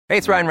Hey,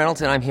 it's Ryan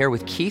Reynolds, and I'm here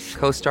with Keith,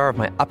 co-star of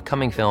my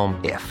upcoming film,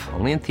 If,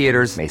 only in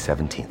theaters May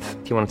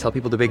 17th. Do you want to tell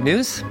people the big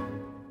news?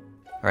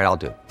 All right, I'll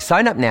do it.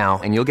 Sign up now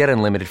and you'll get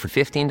unlimited for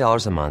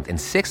 $15 a month and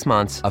 6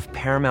 months of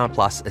Paramount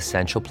Plus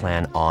Essential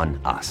Plan on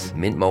us.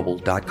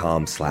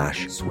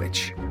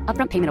 MintMobile.com/switch.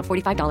 Upfront payment of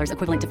 $45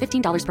 equivalent to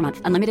 $15 per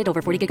month. Unlimited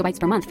over 40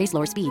 gigabytes per month. Face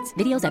lower speeds.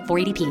 Videos at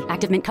 480p.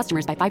 Active Mint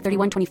customers by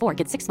 531.24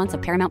 get 6 months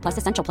of Paramount Plus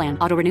Essential Plan.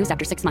 Auto renews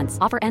after 6 months.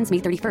 Offer ends May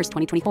 31st,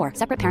 2024.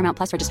 Separate Paramount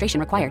Plus registration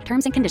required.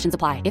 Terms and conditions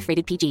apply if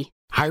rated PG.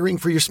 Hiring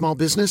for your small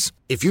business?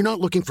 If you're not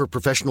looking for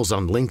professionals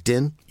on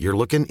LinkedIn, you're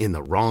looking in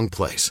the wrong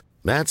place.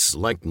 That's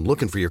like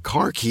looking for your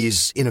car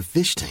keys in a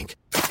fish tank.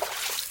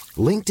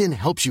 LinkedIn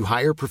helps you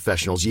hire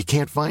professionals you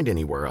can't find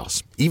anywhere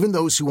else, even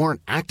those who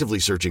aren't actively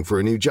searching for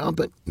a new job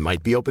but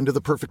might be open to the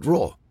perfect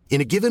role.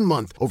 In a given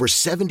month, over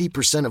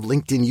 70% of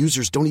LinkedIn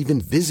users don't even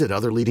visit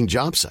other leading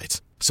job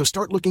sites. So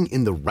start looking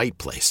in the right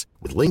place.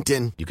 With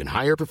LinkedIn, you can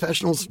hire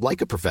professionals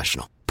like a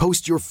professional.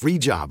 Post your free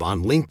job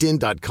on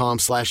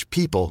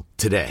linkedin.com/people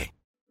today.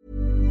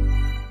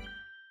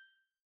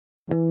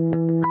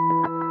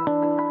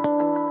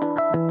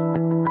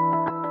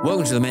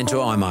 Welcome to The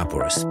Mentor. I'm Mark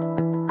Boris.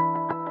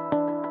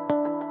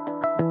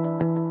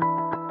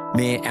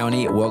 Mia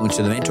Aoni, welcome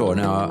to The Mentor.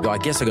 Now, I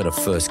guess I got to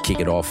first kick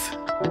it off.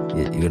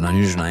 You got an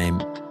unusual name.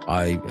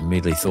 I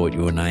immediately thought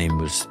your name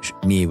was,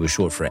 Mia was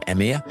short for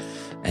Amir,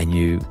 and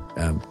you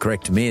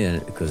corrected me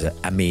because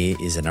Amir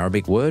is an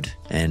Arabic word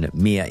and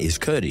Mia is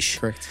Kurdish.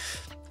 Correct.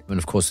 And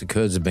of course, the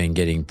Kurds have been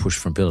getting pushed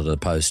from pillar to the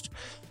post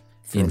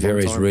in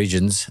various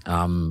regions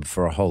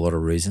for a whole lot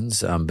of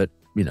reasons, but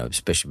you know,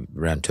 especially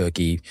around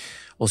Turkey,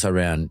 also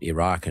around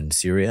Iraq and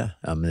Syria.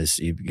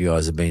 You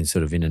guys have been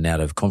sort of in and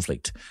out of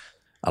conflict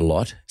a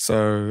lot.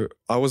 So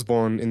I was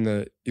born in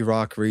the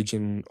Iraq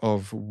region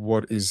of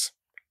what is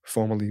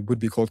formerly would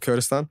be called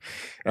Kurdistan.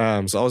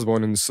 So I was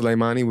born in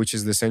Soleimani, which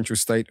is the central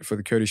state for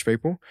the Kurdish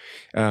people.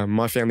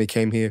 My family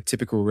came here,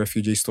 typical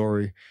refugee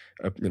story,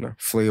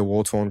 flee a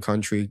war-torn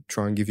country,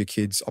 try and give your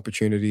kids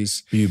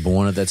opportunities. Were you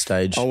born at that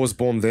stage? I was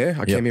born there.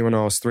 I came here when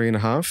I was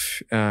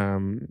 3.5.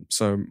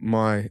 So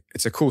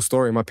it's a cool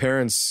story. My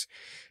parents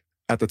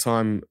at the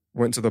time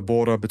went to the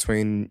border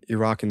between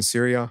Iraq and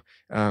Syria.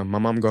 My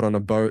mum got on a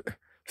boat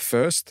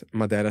first.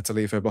 My dad had to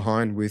leave her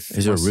behind with.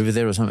 Is there a river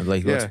there or something?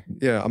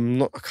 Yeah. I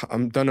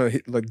don't know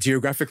like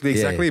geographically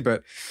exactly,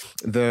 but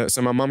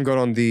so my mum got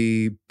on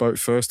the boat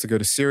first to go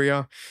to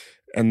Syria,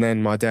 and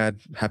then my dad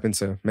happened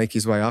to make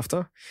his way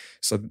after.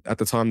 So at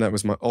the time, that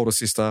was my older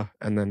sister,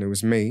 and then it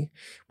was me.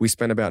 We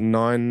spent about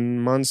 9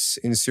 months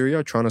in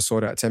Syria trying to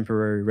sort out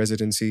temporary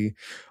residency.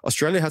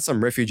 Australia had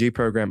some refugee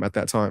program at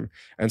that time,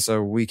 and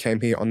so we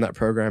came here on that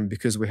program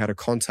because we had a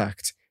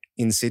contact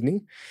in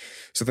Sydney.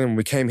 So then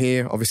we came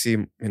here.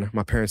 Obviously,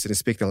 my parents didn't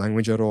speak the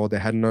language at all. They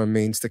had no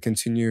means to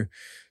continue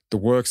the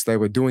works they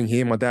were doing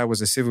here. My dad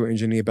was a civil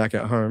engineer back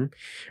at home,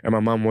 and my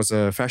mum was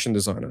a fashion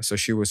designer. So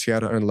she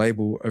had her own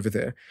label over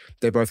there.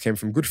 They both came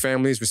from good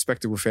families,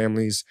 respectable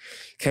families,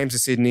 came to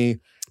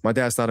Sydney. My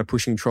dad started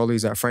pushing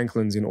trolleys at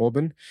Franklin's in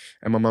Auburn,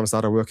 and my mum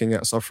started working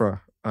at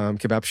Sofra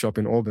kebab shop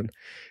in Auburn.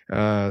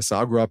 So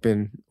I grew up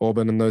in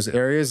Auburn and those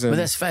areas. And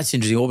that's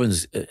interesting.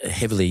 Auburn's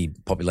heavily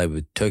populated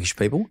with Turkish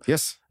people.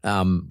 Yes.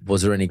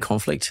 Was there any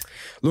conflict?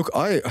 Look,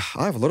 I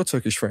have a lot of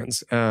Turkish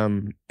friends,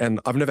 and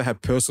I've never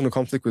had personal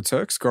conflict with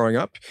Turks growing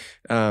up.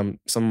 Some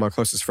of my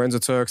closest friends are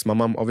Turks. My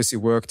mum obviously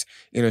worked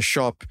in a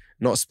shop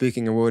not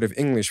speaking a word of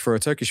English for a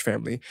Turkish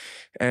family,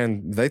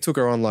 and they took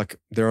her on like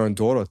their own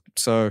daughter.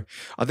 So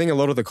I think a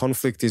lot of the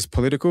conflict is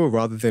political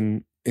rather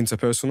than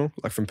interpersonal,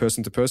 like from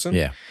person to person.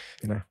 Yeah.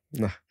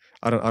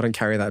 I don't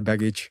carry that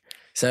baggage.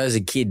 So as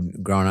a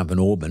kid growing up in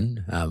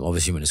Auburn,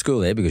 obviously you went to school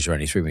there because you're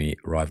only 3 when you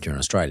arrived here in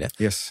Australia.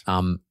 Yes.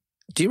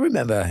 Do you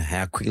remember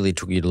how quickly it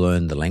took you to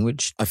learn the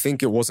language? I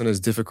think it wasn't as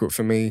difficult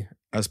for me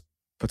as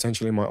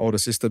potentially my older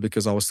sister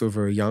because I was still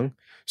very young.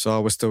 So I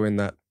was still in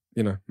that,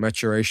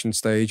 maturation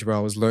stage where I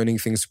was learning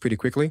things pretty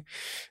quickly.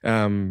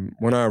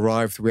 When I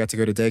arrived, we had to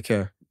go to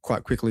daycare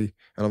quite quickly.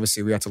 And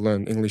obviously we had to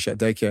learn English at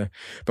daycare.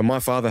 But my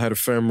father had a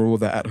firm rule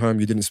that at home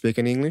you didn't speak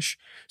any English.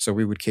 So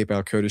we would keep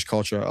our Kurdish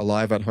culture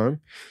alive at home,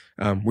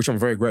 which I'm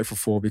very grateful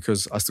for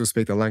because I still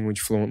speak the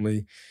language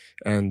fluently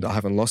and I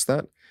haven't lost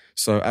that.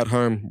 So at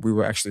home, we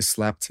were actually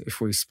slapped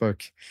if we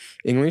spoke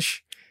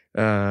English.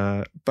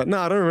 But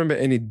no, I don't remember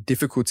any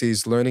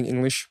difficulties learning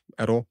English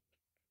at all.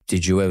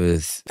 Did you ever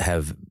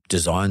have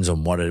designs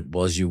on what it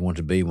was you wanted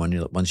to be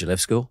once you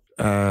left school?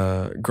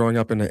 Growing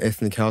up in an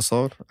ethnic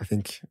household, I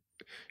think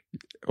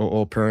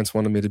all parents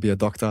wanted me to be a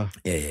doctor,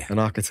 an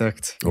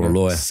architect, or a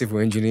lawyer, civil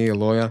engineer, a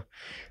lawyer,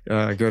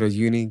 go to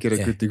uni, get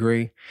a good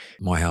degree.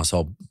 My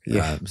household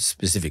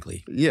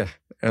specifically. Yeah.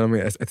 And I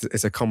mean,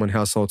 it's a common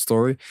household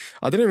story.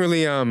 I didn't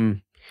really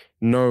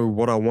know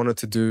what I wanted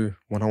to do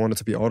when I wanted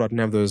to be older. I didn't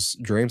have those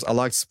dreams. I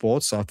liked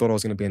sports, so I thought I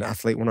was going to be an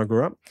athlete when I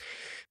grew up.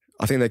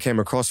 I think there came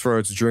a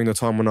crossroads during the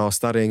time when I was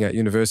studying at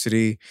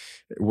university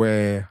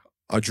where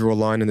I drew a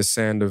line in the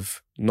sand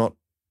of not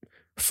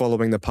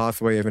following the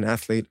pathway of an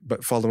athlete,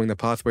 but following the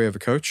pathway of a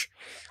coach.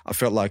 I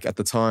felt like at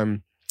the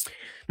time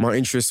my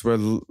interests were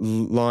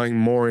lying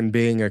more in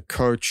being a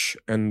coach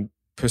and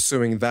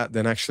pursuing that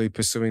than actually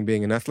pursuing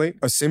being an athlete.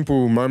 A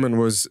simple moment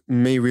was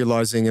me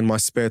realizing in my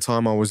spare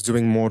time I was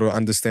doing more to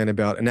understand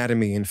about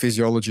anatomy and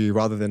physiology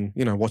rather than,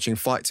 watching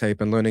fight tape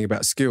and learning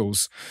about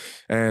skills.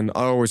 And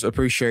I always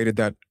appreciated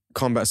that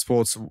combat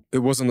sports, it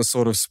wasn't the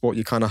sort of sport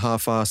you kind of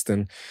half-assed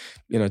and,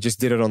 just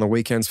did it on the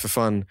weekends for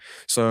fun.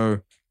 So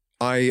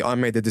I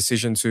made the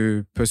decision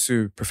to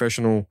pursue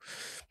professional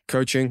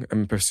coaching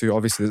and pursue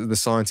obviously the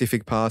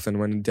scientific path, and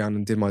went down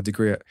and did my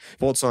degree at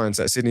sports science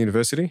at Sydney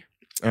University.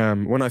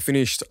 When I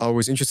finished, I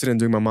was interested in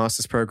doing my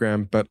master's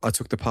program, but I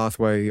took the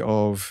pathway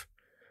of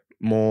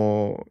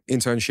more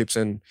internships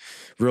and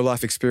real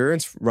life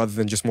experience rather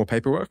than just more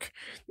paperwork.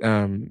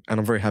 And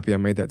I'm very happy I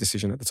made that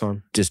decision at the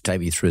time. Just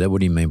take me through that. What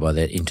do you mean by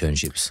that,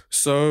 internships?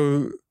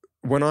 So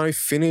when I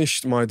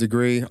finished my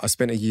degree, I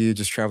spent a year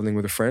just traveling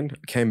with a friend,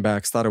 came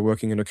back, started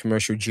working in a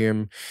commercial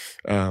gym.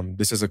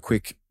 This is a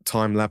quick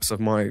time lapse of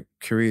my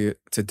career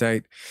to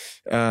date.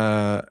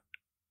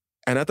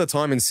 And at the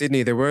time in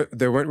Sydney, there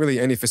weren't really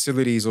any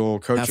facilities or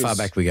coaches. How far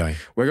back are we going?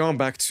 We're going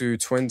back to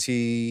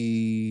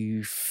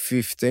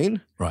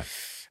 2015. Right.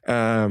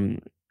 At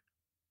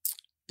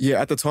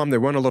the time, there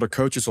weren't a lot of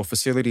coaches or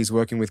facilities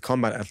working with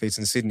combat athletes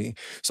in Sydney.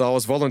 So I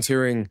was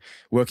volunteering,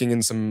 working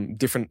in some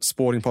different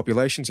sporting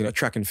populations,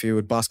 track and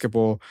field,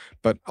 basketball,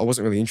 but I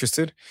wasn't really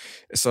interested.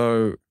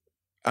 So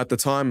at the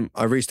time,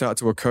 I reached out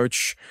to a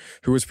coach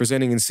who was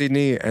presenting in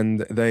Sydney,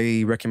 and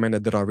they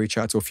recommended that I reach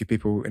out to a few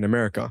people in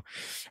America.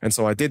 And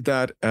so I did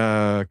that,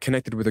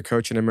 connected with a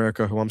coach in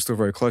America who I'm still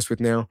very close with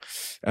now.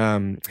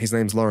 His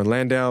name's Lauren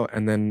Landau.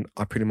 And then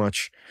I pretty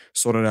much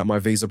sorted out my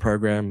visa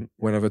program,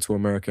 went over to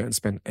America and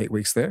spent 8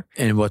 weeks there.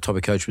 And what type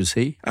of coach was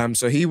he?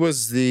 So he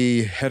was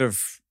the head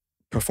of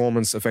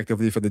performance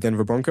effectively for the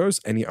Denver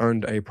Broncos, and he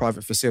owned a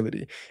private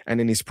facility.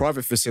 And in his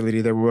private facility,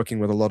 they were working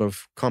with a lot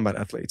of combat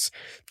athletes.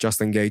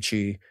 Justin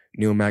Gaethje,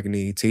 Neil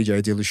Magny,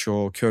 TJ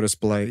Dillashaw, Curtis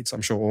Blades, I'm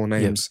sure all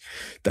names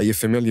that you're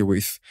familiar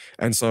with.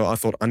 And so I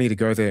thought I need to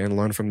go there and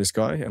learn from this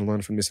guy and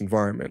learn from this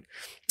environment.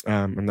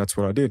 And that's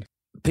what I did.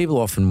 People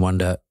often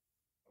wonder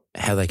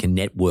how they can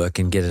network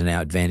and get an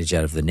advantage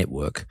out of the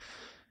network.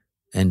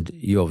 And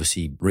you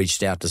obviously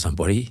reached out to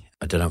somebody.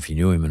 I don't know if you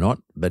knew him or not,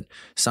 but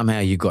somehow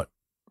you got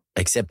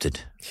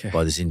accepted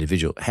by this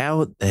individual.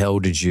 How the hell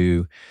did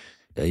you,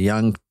 a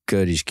young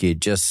Kurdish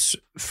kid, just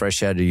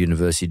fresh out of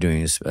university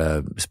doing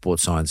a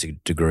sports science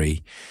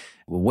degree,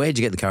 where'd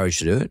you get the courage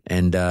to do it?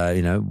 And,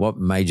 what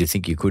made you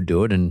think you could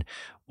do it? And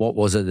what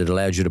was it that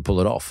allowed you to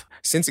pull it off?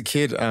 Since a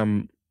kid,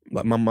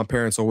 my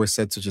parents always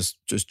said to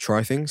just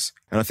try things.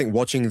 And I think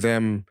watching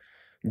them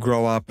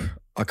grow up,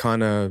 I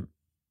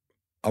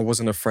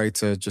wasn't afraid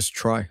to just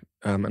try.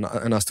 And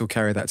I still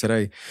carry that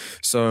today.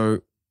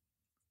 So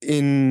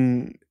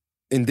in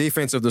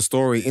defense of the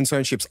story,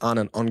 internships aren't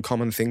an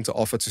uncommon thing to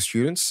offer to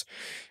students.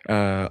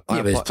 But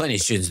there's plenty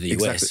of students in the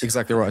US.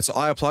 Exactly right. So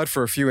I applied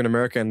for a few in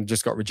America and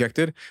just got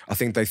rejected. I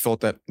think they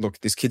thought that,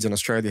 look, this kid's in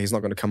Australia, he's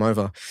not going to come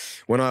over.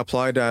 When I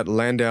applied at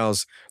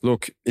Landau's,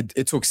 look,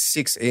 it took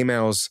 6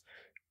 emails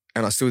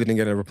and I still didn't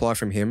get a reply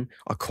from him.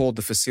 I called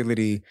the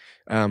facility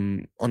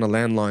on a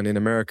landline in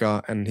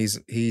America, and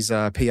his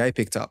PA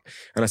picked up.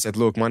 And I said,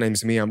 look, my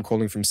name's Mia. I'm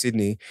calling from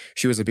Sydney.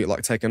 She was a bit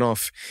taken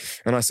off.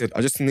 And I said,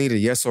 I just need a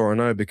yes or a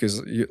no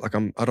because I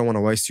don't want to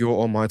waste your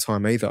or my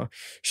time either.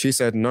 She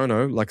said, no,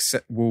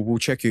 we'll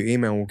check your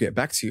email and we'll get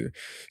back to you.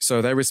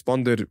 So they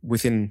responded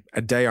within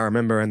a day, I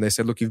remember, and they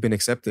said, look, you've been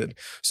accepted.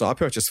 So I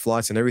purchased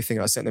flights and everything.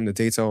 I sent them the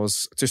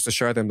details just to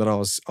show them that I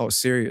was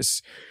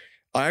serious.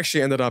 I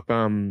actually ended up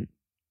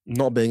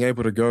not being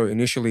able to go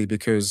initially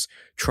because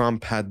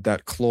Trump had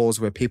that clause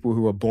where people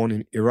who were born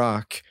in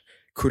Iraq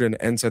couldn't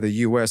enter the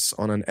US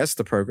on an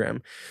ESTA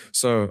program.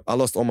 So I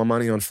lost all my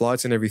money on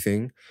flights and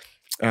everything.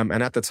 And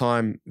at the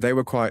time, they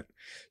were quite,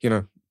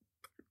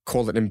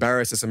 call it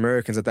embarrassed as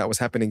Americans that was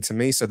happening to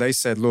me. So they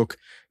said, look,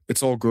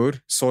 it's all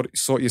good. Sort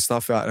your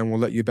stuff out and we'll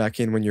let you back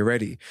in when you're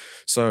ready.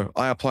 So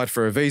I applied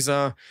for a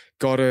visa,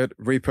 got it,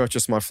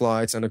 repurchased my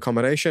flights and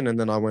accommodation, and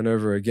then I went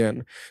over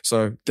again.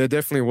 So there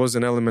definitely was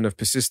an element of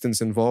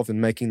persistence involved in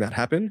making that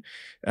happen.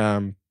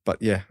 But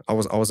yeah, I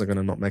wasn't going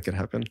to not make it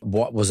happen.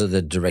 What was it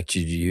that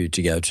directed you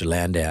to go to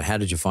Landau? How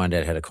did you find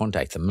out how to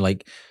contact them?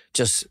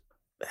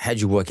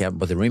 How'd you work out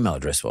what their email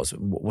address was?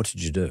 What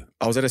did you do?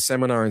 I was at a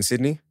seminar in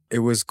Sydney. It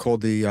was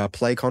called the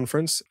Play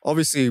Conference.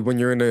 Obviously, when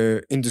you're in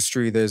an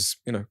industry, there's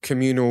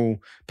communal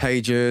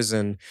pages,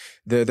 and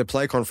the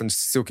Play Conference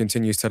still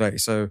continues today.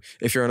 So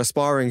if you're an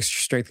aspiring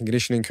strength and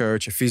conditioning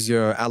coach, a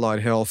physio,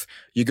 allied health,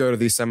 you go to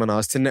these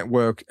seminars to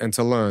network and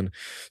to learn.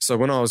 So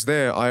when I was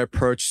there, I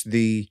approached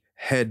the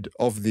head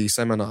of the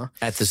seminar.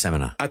 At the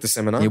seminar? At the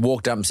seminar. You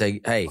walked up and said,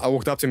 hey. I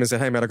walked up to him and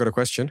said, hey, mate, I got a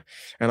question.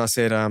 And I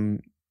said,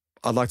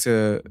 I'd like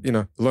to,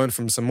 learn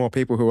from some more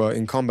people who are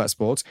in combat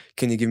sports.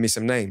 Can you give me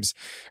some names?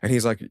 And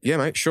he's like, yeah,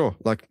 mate, sure.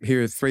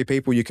 Here are 3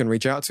 people you can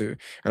reach out to.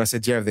 And I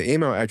said, do you have their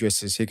email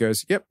addresses? He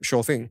goes, yep,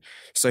 sure thing.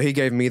 So he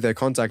gave me their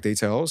contact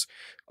details.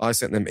 I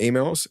sent them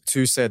emails.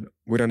 2 said,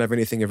 we don't have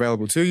anything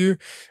available to you.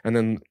 And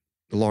then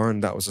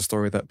Lauren, that was a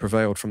story that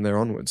prevailed from there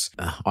onwards.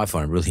 I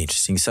find it really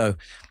interesting. So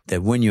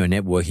that when you're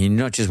networking, you're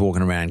not just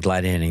walking around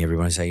glad-handing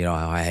everyone and saying,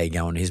 hi, how you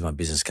going? Here's my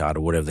business card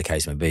or whatever the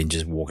case may be, and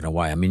just walking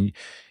away. I mean,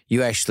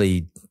 you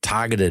actually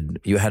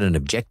you had an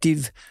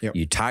objective, Yep.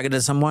 You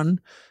targeted someone,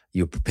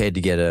 you were prepared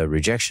to get a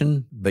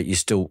rejection, but you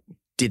still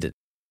did it.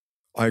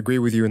 I agree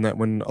with you in that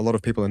when a lot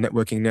of people are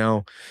networking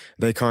now,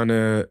 they kind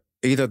of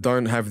either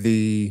don't have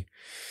the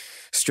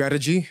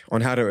strategy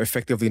on how to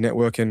effectively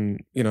network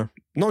and,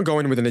 not go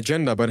in with an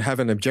agenda, but have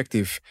an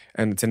objective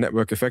and to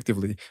network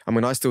effectively. I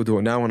mean, I still do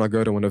it now when I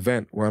go to an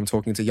event where I'm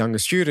talking to younger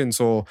students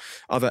or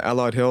other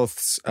allied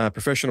health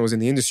professionals in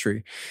the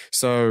industry.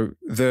 So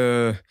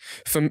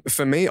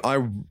for me,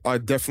 I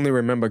definitely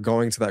remember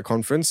going to that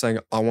conference saying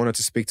I wanted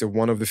to speak to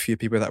one of the few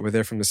people that were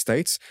there from the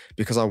States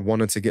because I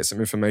wanted to get some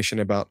information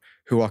about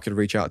who I could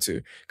reach out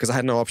to because I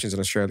had no options in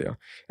Australia.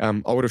 I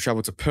would have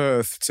traveled to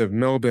Perth, to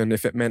Melbourne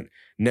if it meant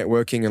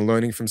networking and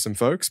learning from some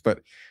folks,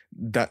 but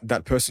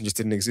that person just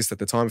didn't exist at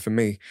the time for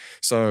me.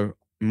 So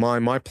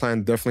my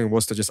plan definitely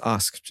was to just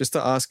ask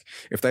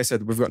if they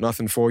said, we've got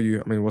nothing for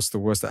you. I mean, what's the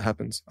worst that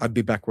happens? I'd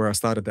be back where I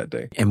started that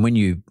day. And when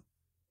you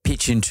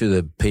pitch into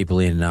the people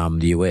in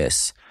the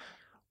US,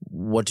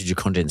 what did your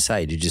content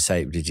say? Did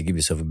you give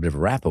yourself a bit of a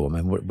rap, or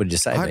I mean, what did you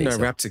say? I had no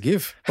rap to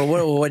give.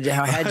 Well,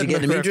 how did you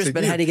get them interested?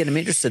 But how do you get them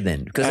interested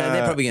then? Because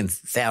they're probably getting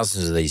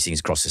thousands of these things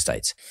across the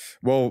States.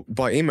 Well,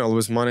 by email,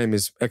 my name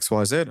is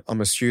XYZ.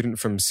 I'm a student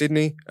from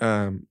Sydney.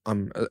 I'm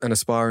an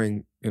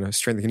aspiring,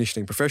 strength and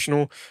conditioning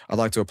professional. I'd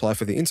like to apply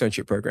for the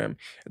internship program.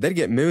 They'd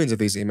get millions of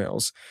these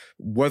emails.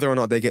 Whether or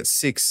not they get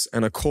 6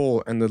 and a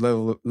call and the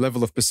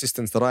level of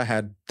persistence that I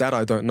had, that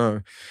I don't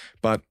know.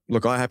 But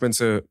look, I happen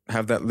to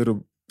have that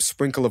little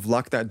sprinkle of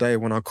luck that day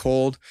when I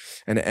called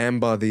and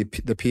Amber, the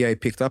PA,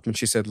 picked up and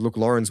she said, look,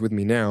 Lauren's with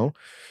me now.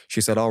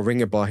 She said, I'll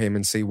ring it by him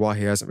and see why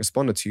he hasn't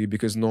responded to you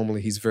because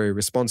normally he's very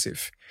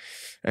responsive.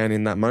 And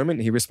in that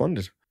moment, he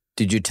responded.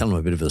 Did you tell him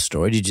a bit of a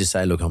story? Did you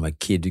say, look, I'm a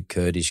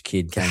Kurdish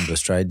kid, came to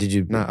Australia? Did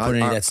you put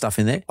any of that stuff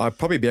in there? I'd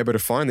probably be able to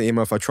find the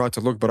email if I tried to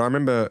look, but I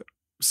remember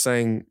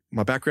saying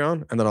my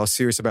background and that I was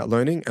serious about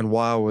learning, and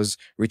why I was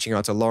reaching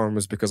out to Lauren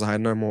was because I had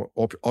no more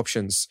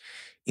options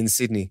in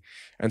Sydney.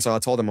 And so I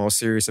told them I was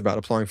serious about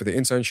applying for the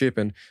internship,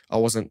 and I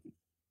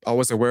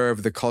was aware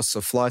of the costs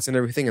of flights and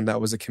everything, and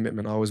that was a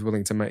commitment I was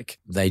willing to make.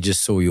 They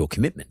just saw your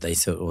commitment. They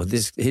thought, well,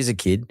 here's a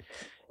kid,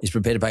 he's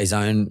prepared to pay his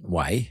own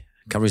way,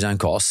 cover his own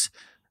costs,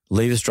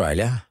 leave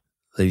Australia,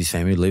 leave his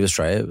family, leave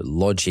Australia,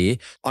 lodge here.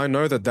 I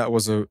know that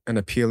was an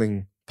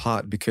appealing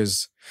part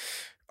because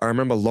I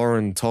remember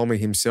Lauren told me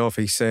himself,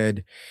 he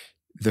said,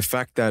 the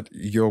fact that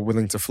you're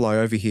willing to fly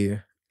over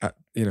here at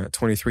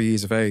 23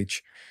 years of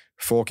age,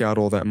 fork out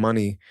all that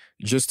money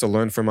just to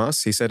learn from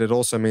us. He said it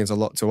also means a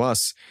lot to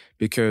us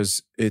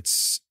because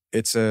it's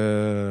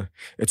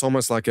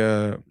almost like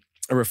a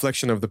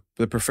reflection of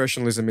the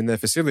professionalism in their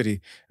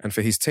facility and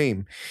for his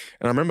team.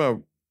 And I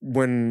remember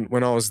when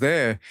I was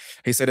there,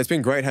 he said, it's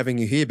been great having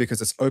you here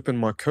because it's opened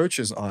my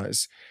coaches'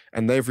 eyes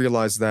and they've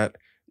realized that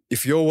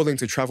if you're willing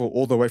to travel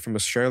all the way from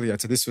Australia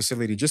to this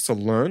facility just to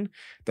learn,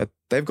 that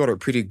they've got it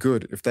pretty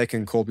good if they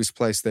can call this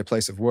place their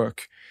place of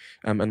work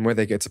and where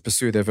they get to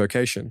pursue their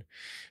vocation.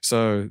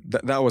 So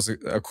that was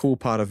a cool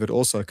part of it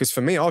also. Because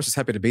for me, I was just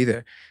happy to be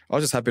there. I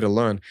was just happy to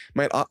learn.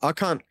 Mate,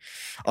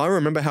 I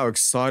remember how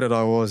excited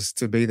I was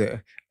to be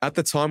there. At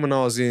the time when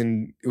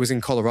it was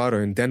in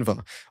Colorado, in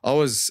Denver, I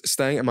was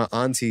staying at my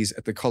auntie's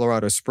at the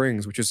Colorado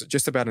Springs, which is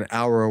just about an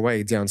hour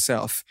away down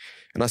south.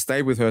 And I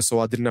stayed with her so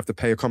I didn't have to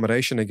pay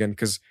accommodation again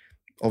because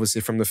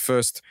obviously from the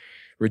first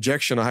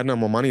rejection, I had no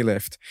more money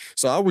left.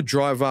 So I would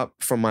drive up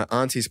from my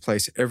auntie's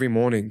place every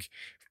morning,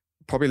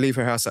 probably leave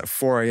her house at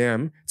 4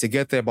 a.m. to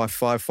get there by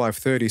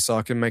 5:30 so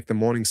I can make the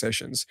morning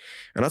sessions.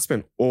 And I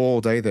spent all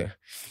day there.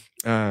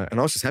 And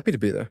I was just happy to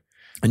be there.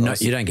 And no,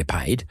 you don't get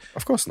paid?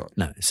 Of course not.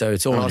 No. So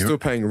it's all. And I was still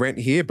paying rent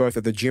here, both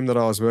at the gym that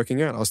I was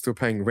working at. I was still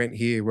paying rent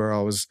here where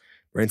I was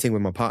renting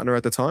with my partner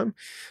at the time.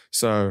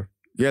 So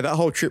yeah, that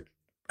whole trip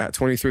at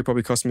 23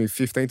 probably cost me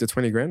 15 to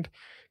 20 grand,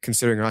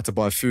 considering I had to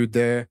buy food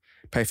there,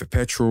 pay for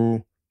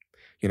petrol,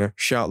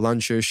 shout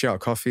lunches, shout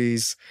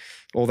coffees,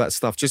 all that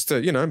stuff, just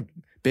to,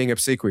 being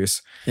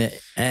obsequious. Yeah.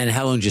 And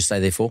how long did you stay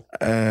there for?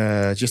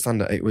 Just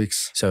under 8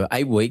 weeks. So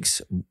 8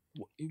 weeks.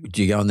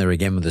 Do you go in there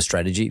again with a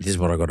strategy? This is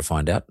what I got to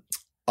find out.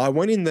 I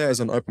went in there as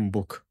an open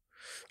book.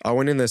 I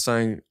went in there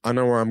saying, I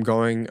know where I'm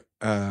going.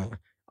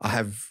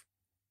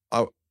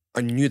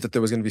 I knew that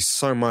there was going to be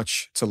so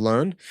much to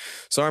learn.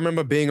 So I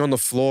remember being on the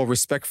floor,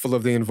 respectful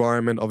of the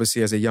environment.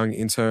 Obviously, as a young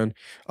intern,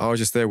 I was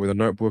just there with a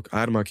notebook. I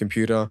had my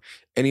computer.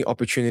 Any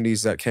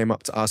opportunities that came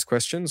up to ask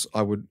questions,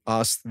 I would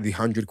ask the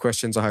 100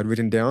 questions I had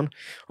written down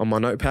on my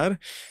notepad.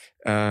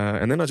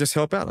 And then I just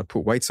help out. I'd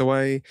put weights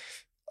away.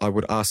 I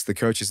would ask the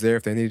coaches there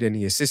if they needed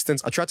any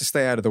assistance. I tried to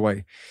stay out of the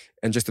way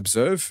and just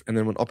observe. And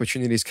then when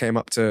opportunities came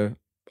up to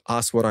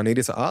ask what I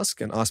needed to ask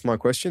and ask my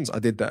questions, I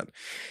did that.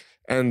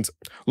 And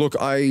look,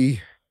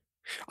 I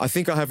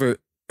think I have a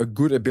a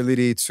good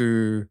ability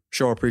to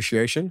show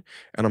appreciation,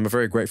 and I'm a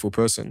very grateful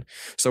person.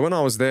 So when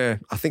I was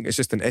there, I think it's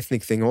just an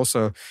ethnic thing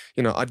also.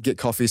 I'd get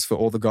coffees for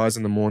all the guys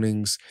in the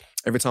mornings.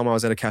 Every time I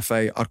was at a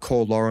cafe, I'd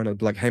call Lauren. I'd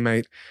be like, hey,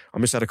 mate,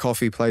 I'm just at a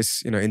coffee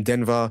place, in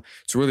Denver.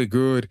 It's really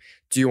good.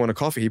 Do you want a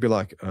coffee? He'd be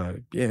like,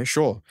 yeah,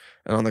 sure.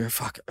 And I'm like,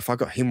 fuck, if I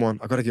got him one,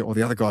 I got to get all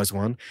the other guys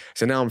one.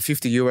 So now I'm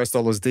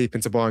 $50 deep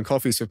into buying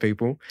coffees for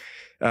people.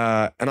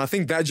 And I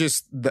think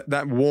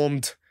that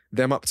warmed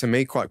them up to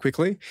me quite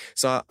quickly.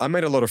 So I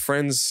made a lot of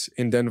friends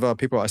in Denver,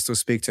 people I still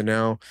speak to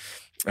now.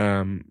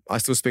 I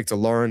still speak to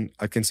Lauren.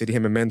 I consider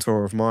him a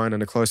mentor of mine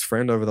and a close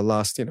friend over the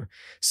last,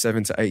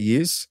 7 to 8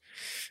 years.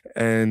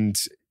 And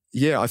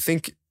yeah, I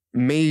think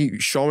me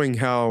showing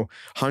how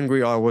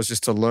hungry I was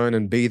just to learn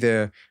and be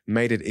there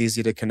made it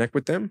easier to connect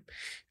with them.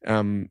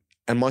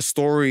 And my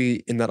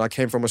story in that I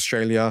came from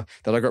Australia,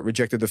 that I got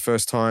rejected the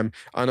first time,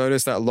 I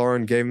noticed that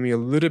Lauren gave me a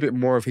little bit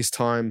more of his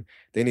time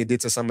than he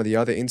did to some of the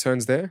other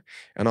interns there.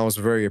 And I was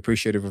very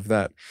appreciative of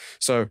that.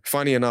 So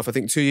funny enough, I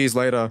think 2 years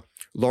later,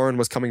 Lauren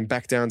was coming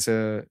back down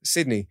to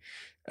Sydney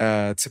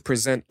to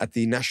present at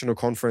the national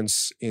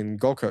conference in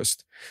Gold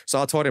Coast.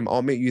 So I told him,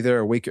 I'll meet you there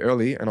a week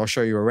early and I'll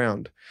show you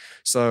around.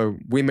 So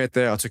we met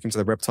there. I took him to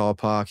the reptile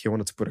park. He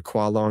wanted to put a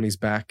koala on his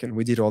back and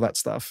we did all that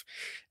stuff.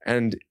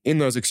 And in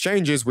those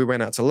exchanges, we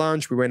went out to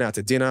lunch, we went out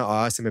to dinner.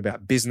 I asked him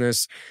about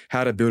business,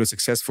 how to build a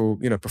successful,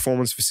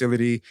 performance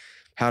facility,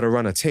 how to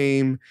run a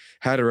team,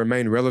 how to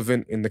remain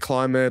relevant in the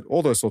climate,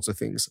 all those sorts of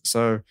things.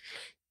 So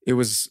it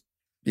was,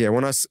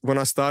 when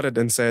I started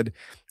and said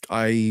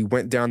I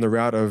went down the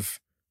route of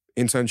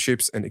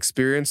internships and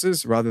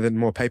experiences rather than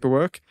more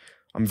paperwork,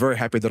 I'm very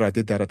happy that I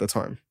did that at the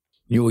time.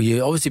 You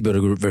obviously built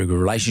a very good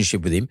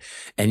relationship with him,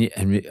 and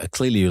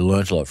clearly you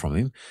learned a lot from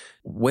him.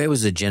 Where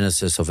was the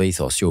genesis of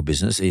ETHOS, your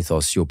business,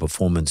 ETHOS, your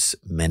performance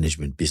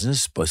management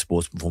business, sports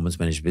performance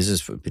management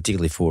business,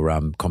 particularly for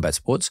combat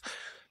sports?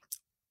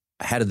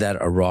 How did that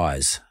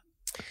arise?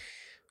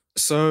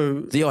 So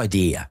the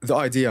idea.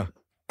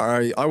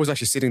 I was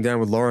actually sitting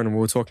down with Lauren and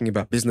we were talking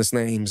about business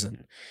names,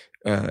 and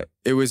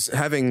it was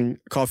having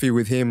coffee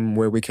with him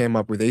where we came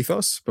up with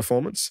ETHOS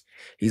Performance.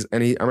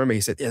 I remember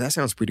he said, yeah, that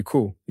sounds pretty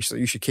cool.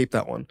 You should keep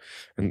that one.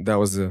 And that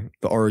was the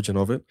origin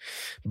of it.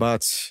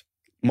 But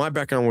my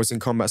background was in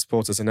combat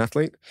sports as an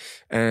athlete.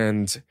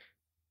 And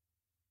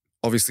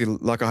obviously,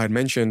 like I had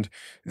mentioned,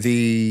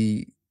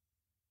 the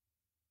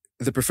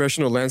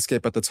professional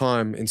landscape at the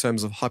time in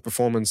terms of high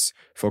performance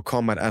for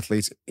combat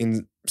athletes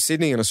in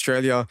Sydney and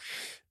Australia,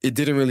 it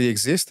didn't really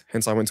exist.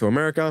 Hence, I went to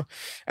America.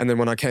 And then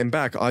when I came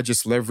back, I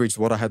just leveraged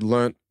what I had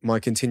learnt, my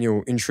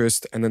continual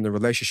interest, and then the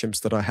relationships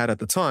that I had at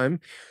the time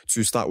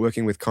to start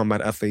working with combat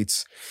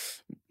athletes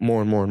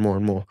more and more and more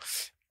and more.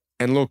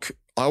 And look,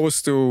 I was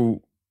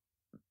still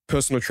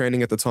personal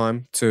training at the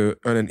time to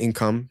earn an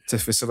income to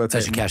facilitate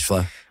That's your cash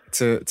flow.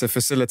 To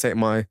facilitate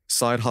my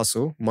side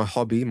hustle, my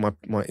hobby,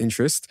 my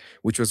interest,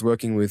 which was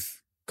working with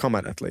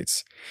combat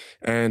athletes.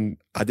 And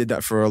I did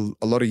that for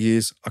a lot of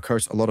years. I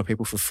coached a lot of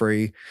people for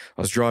free.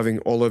 I was driving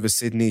all over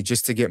Sydney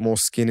just to get more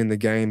skin in the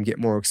game, get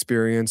more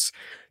experience,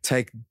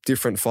 take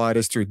different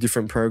fighters through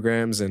different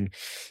programs and,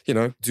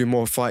 do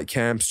more fight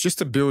camps just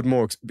to build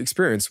more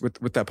experience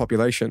with that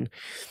population.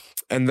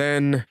 And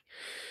then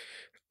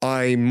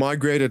I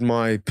migrated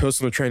my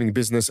personal training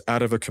business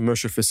out of a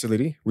commercial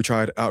facility, which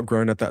I had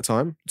outgrown at that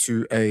time,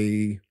 to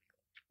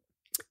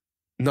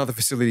another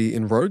facility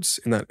in Rhodes,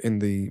 in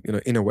the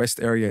inner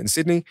west area in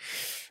Sydney.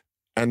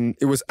 And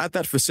it was at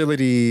that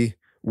facility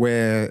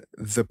where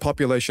the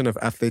population of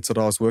athletes that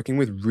I was working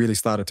with really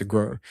started to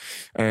grow.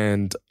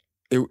 And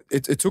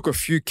it took a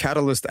few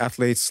catalyst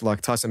athletes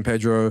like Tyson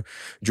Pedro,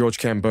 George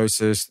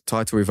Kambosos,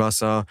 Taito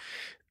Ivasa.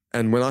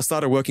 And when I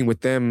started working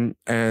with them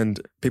and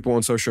people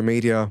on social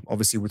media,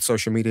 obviously with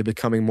social media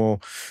becoming more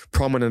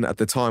prominent at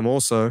the time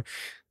also,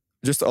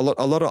 just a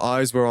lot of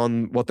eyes were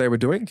on what they were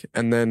doing.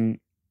 And then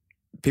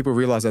people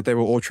realized that they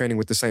were all training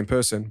with the same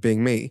person,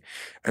 being me.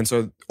 And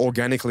so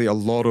organically, a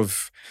lot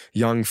of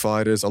young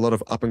fighters, a lot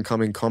of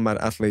up-and-coming combat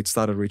athletes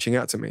started reaching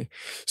out to me.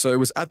 So it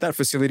was at that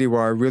facility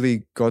where I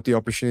really got the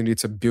opportunity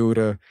to build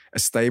a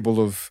stable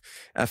of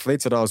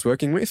athletes that I was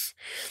working with.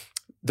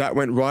 That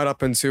went right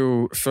up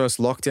until first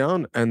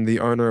lockdown, and the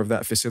owner of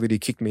that facility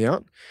kicked me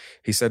out.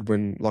 He said,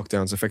 when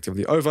lockdown's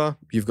effectively over,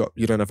 you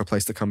don't have a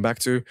place to come back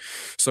to.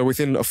 So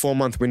within a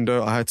 4-month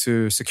window, I had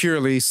to secure a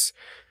lease,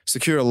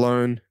 secure a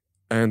loan,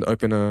 and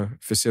open a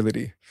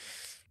facility.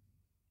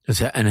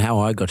 And how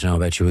I got to know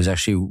about you was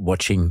actually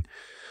watching,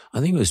 I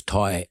think it was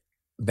Ty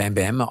Bam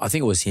Bam. I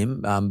think it was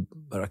him,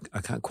 but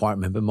I can't quite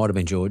remember. It might have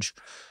been George.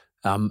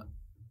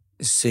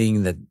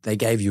 Seeing that they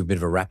gave you a bit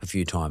of a rap a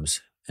few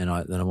times. And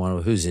then I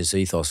wondered, who's this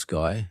ETHOS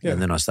guy? Yeah.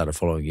 And then I started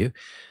following you.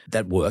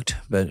 That worked.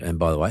 And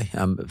by the way,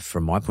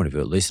 from my point of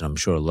view at least, and I'm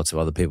sure lots of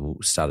other people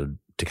started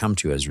to come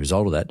to you as a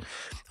result of that.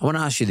 I want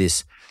to ask you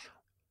this.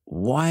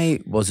 Why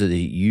was it that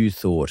you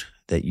thought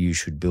that you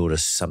should build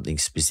something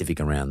specific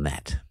around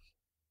that?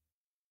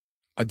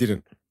 I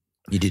didn't.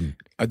 You didn't?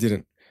 I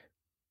didn't.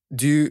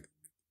 Do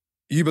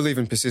you believe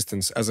in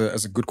persistence as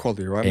a good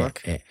quality, right,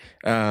 Mark?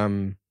 Yeah.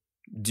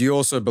 Do you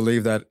also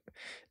believe that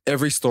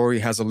every story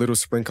has a little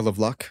sprinkle of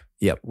luck.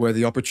 Yep. Where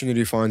the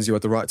opportunity finds you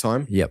at the right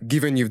time. Yep.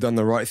 Given you've done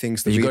the right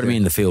things. You've got to be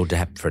in the field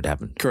for it to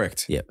happen.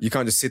 Correct. Yep. You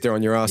can't just sit there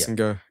on your ass and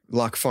go,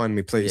 luck, find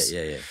me, please.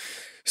 Yeah.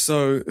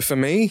 So for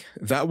me,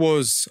 that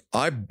was,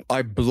 I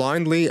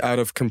blindly, out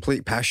of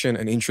complete passion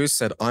and interest,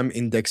 said I'm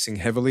indexing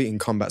heavily in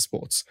combat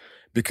sports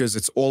because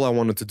it's all I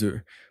wanted to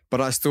do.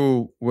 But I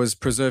still was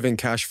preserving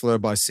cash flow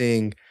by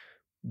seeing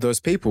those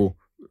people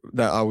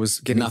that I was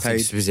getting Nothing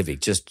paid. specific,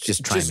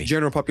 just train me.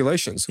 General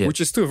populations, which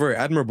is still very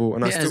admirable.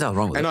 And there's nothing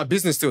wrong with and it. our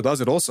business still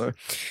does it also.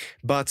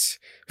 But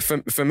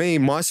for me,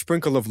 my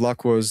sprinkle of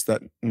luck was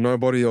that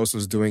nobody else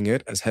was doing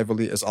it as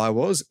heavily as I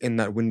was in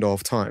that window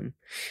of time.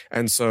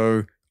 And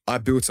so I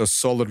built a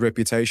solid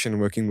reputation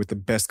working with the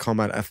best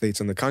combat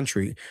athletes in the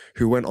country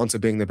who went on to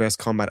being the best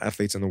combat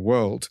athletes in the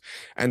world.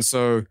 And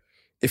so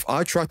if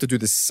I tried to do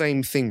the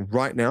same thing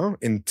right now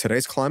in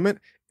today's climate,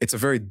 it's a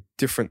very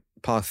different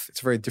path. It's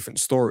a very different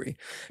story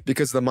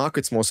because the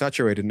market's more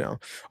saturated now.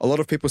 A lot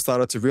of people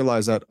started to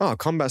realize that,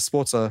 combat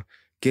sports are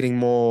getting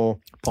more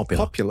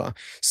popular.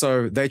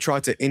 So they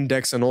tried to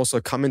index and also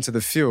come into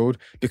the field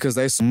because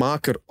they saw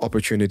market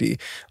opportunity.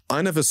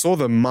 I never saw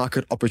the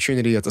market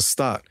opportunity at the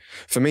start.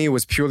 For me, it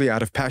was purely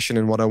out of passion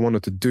in what I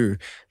wanted to do.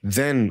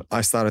 Then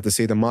I started to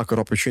see the market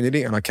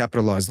opportunity and I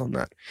capitalized on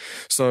that.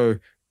 So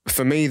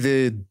for me,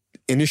 the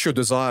initial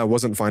desire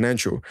wasn't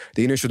financial.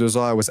 The initial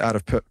desire was out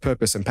of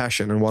purpose and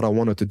passion and what I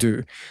wanted to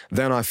do.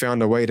 Then I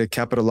found a way to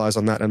capitalize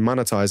on that and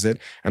monetize it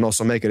and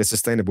also make it a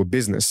sustainable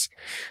business.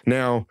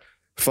 Now,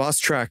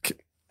 fast track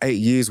 8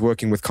 years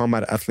working with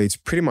combat athletes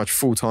pretty much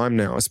full time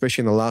now,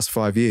 especially in the last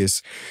 5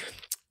 years.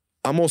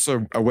 I'm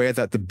also aware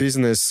that the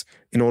business,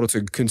 in order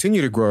to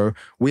continue to grow,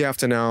 we have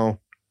to now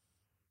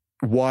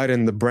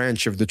widen the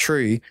branch of the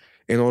tree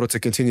in order to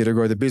continue to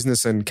grow the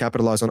business and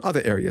capitalize on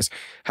other areas.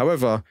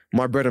 However,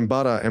 my bread and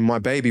butter and my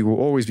baby will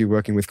always be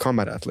working with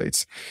combat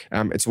athletes.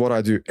 It's what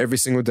I do every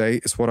single day.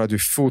 It's what I do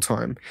full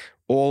time.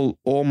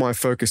 All my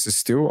focus is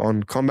still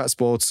on combat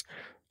sports,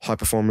 high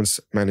performance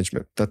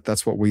management.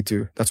 That's what we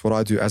do. That's what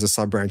I do as a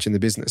sub branch in the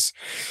business.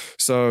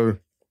 So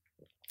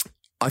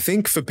I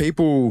think for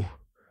people,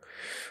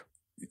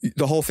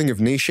 the whole thing of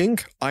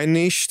niching, I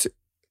niched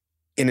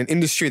in an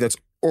industry that's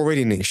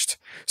already niched.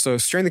 So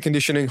strength and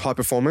conditioning, high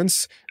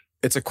performance,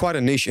 it's quite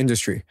a niche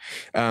industry.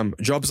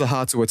 Jobs are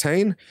hard to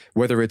attain,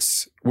 whether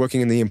it's working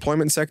in the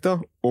employment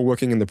sector or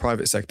working in the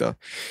private sector.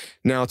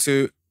 Now,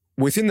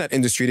 within that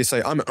industry, to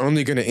say I'm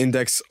only going to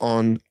index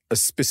on a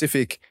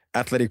specific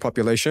athletic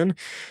population,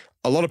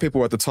 a lot of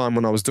people at the time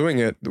when I was doing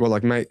it were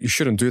like, mate, you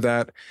shouldn't do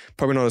that.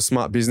 Probably not a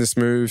smart business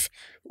move.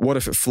 What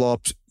if it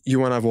flopped? You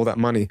won't have all that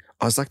money.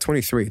 I was like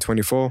 23,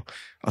 24.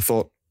 I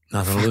thought,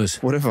 nothing to lose.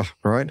 Whatever,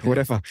 right? Yeah.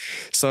 Whatever.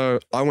 So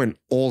I went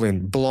all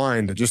in,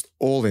 blind, just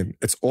all in.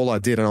 It's all I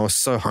did. And I was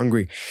so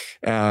hungry.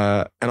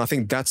 And I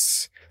think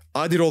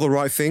I did all the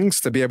right things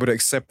to be able to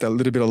accept that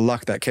little bit of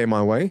luck that came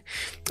my way.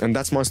 And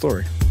that's my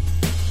story.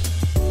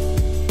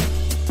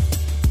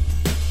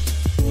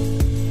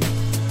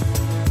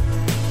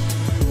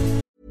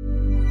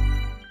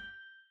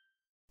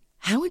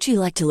 How would you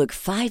like to look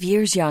 5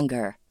 years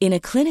younger? In a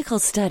clinical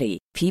study,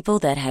 people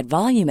that had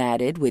volume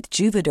added with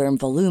Juvederm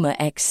Voluma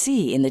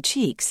XC in the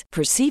cheeks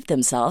perceived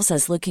themselves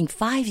as looking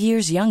 5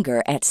 years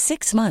younger at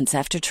 6 months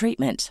after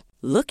treatment.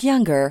 Look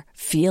younger,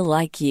 feel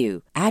like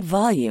you. Add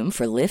volume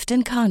for lift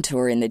and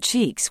contour in the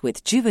cheeks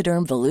with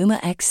Juvederm Voluma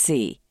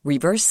XC.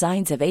 Reverse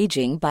signs of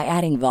aging by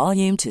adding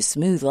volume to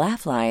smooth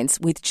laugh lines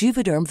with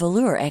Juvederm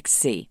Volure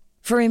XC.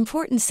 For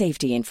important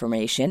safety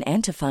information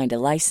and to find a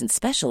licensed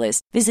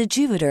specialist, visit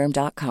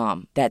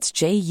Juvederm.com. That's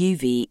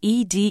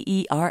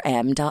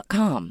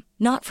JUVEDERM.com.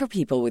 Not for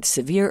people with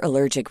severe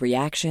allergic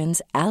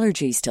reactions,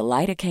 allergies to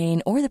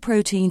lidocaine, or the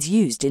proteins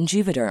used in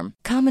Juvederm.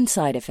 Common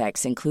side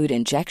effects include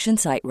injection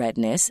site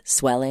redness,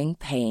 swelling,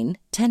 pain,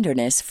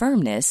 tenderness,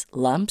 firmness,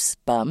 lumps,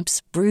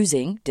 bumps,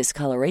 bruising,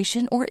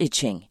 discoloration, or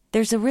itching.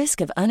 There's a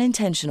risk of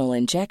unintentional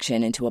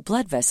injection into a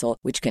blood vessel,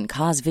 which can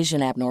cause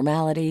vision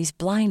abnormalities,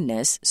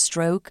 blindness,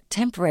 stroke,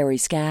 temporary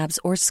scabs,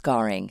 or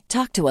scarring.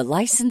 Talk to a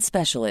licensed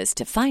specialist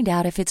to find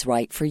out if it's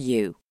right for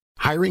you.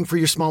 Hiring for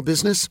your small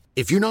business?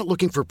 If you're not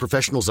looking for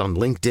professionals on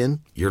LinkedIn,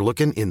 you're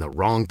looking in the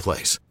wrong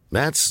place.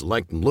 That's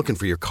like looking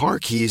for your car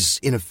keys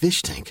in a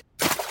fish tank.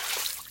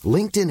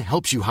 LinkedIn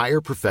helps you hire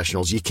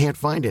professionals you can't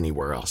find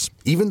anywhere else,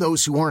 even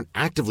those who aren't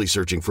actively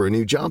searching for a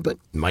new job but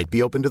might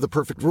be open to the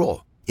perfect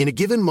role. In a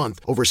given month,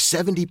 over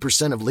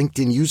 70% of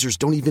LinkedIn users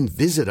don't even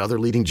visit other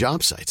leading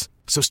job sites.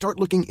 So start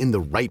looking in the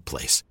right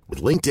place.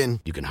 With LinkedIn,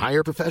 you can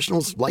hire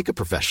professionals like a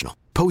professional.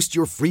 Post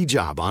your free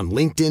job on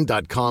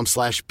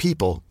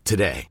linkedin.com/people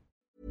today.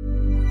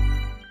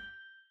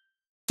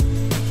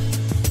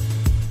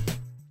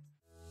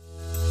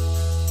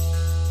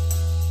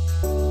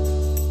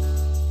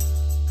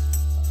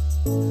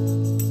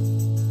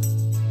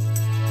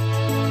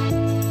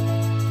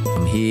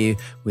 I'm here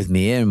with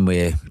Mia and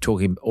we're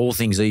talking all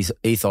things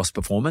Ethos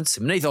Performance.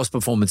 I mean, Ethos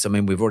Performance, I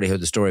mean, we've already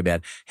heard the story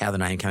about how the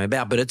name came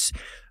about, but it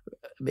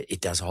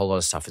does a whole lot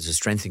of stuff. It's a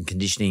strength and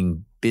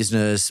conditioning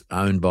business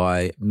owned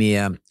by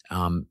Mia,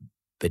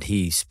 but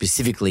he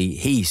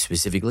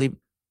specifically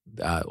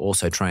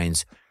also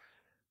trains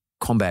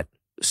combat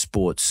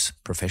sports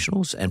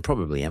professionals and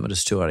probably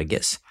amateurs too, I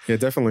guess. Yeah,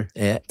 definitely.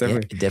 Yeah,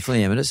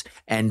 definitely amateurs.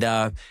 And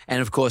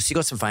of course, you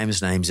got some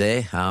famous names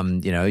there.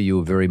 You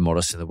were very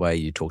modest in the way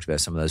you talked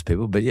about some of those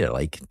people. But yeah,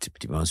 like to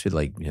be honest with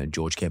you,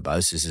 George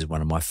Kambosos is one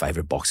of my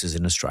favourite boxers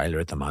in Australia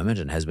at the moment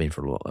and has been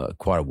for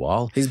quite a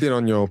while. He's been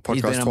on your podcast.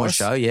 He's been on my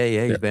show.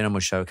 Yeah. He's been on my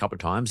show a couple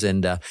of times.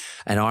 And I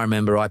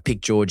remember I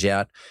picked George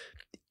out.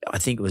 I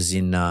think it was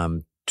in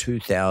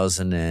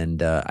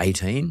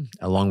 2018,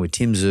 along with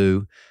Tim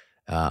Zhu.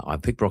 I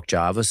picked Brock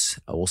Jarvis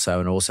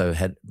also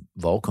had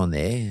Volk on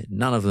there.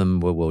 None of them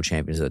were world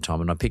champions at the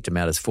time. And I picked them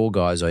out as 4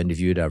 guys I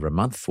interviewed over a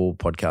month, 4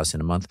 podcasts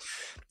in a month.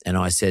 And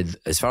I said,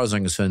 as far as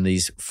I'm concerned,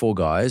 these 4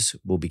 guys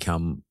will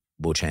become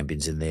world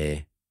champions in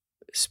their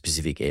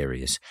specific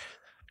areas.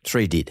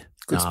 3 did.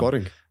 Good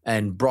spotting.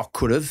 And Brock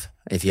could have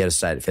if he had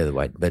stayed at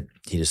featherweight, but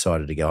he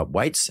decided to go up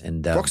weights.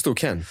 And Brock still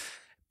can.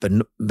 But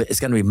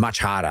it's going to be much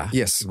harder.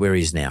 Yes, where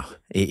he is now.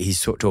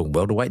 He's talking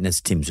welterweight, and that's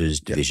Tim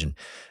Zhu's division,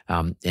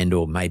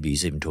 or maybe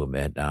he's even talking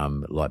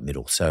about light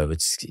middle. So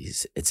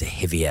it's a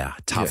heavier,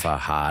 tougher,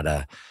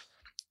 harder.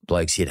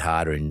 Blokes hit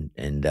harder, and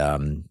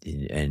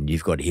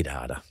you've got to hit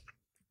harder,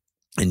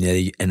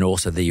 and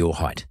also your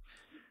height.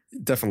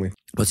 Definitely.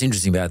 What's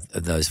interesting about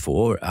those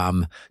 4,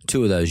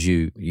 2 of those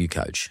you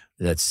coach.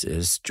 That's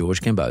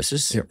George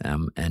Kambosos,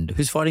 and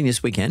who's fighting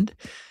this weekend.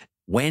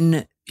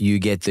 When you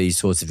get these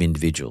sorts of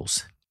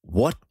individuals,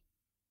 what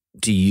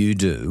do you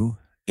do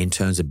in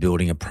terms of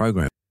building a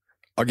program?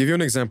 I'll give you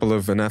an example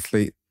of an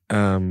athlete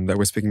that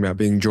we're speaking about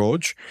being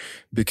George,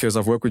 because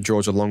I've worked with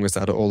George the longest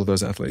out of all of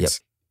those athletes. Yep.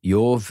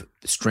 Your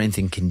strength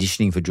and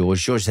conditioning for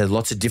George. George has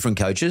lots of different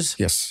coaches.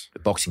 Yes. The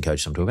boxing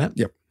coach I'm talking about.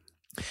 Yep.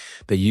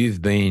 But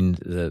you've been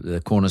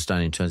the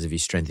cornerstone in terms of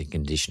his strength and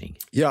conditioning.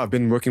 Yeah, I've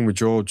been working with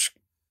George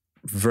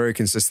very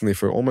consistently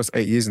for almost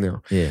 8 years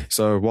now. Yeah.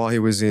 So while he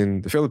was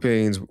in the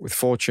Philippines with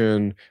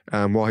Fortune,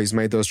 while he's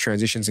made those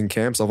transitions in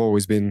camps, I've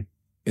always been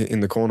in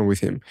the corner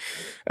with him.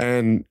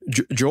 And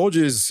George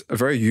is a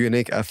very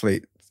unique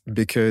athlete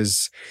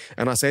because,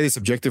 and I say this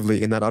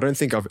objectively, in that I don't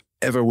think I've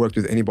ever worked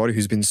with anybody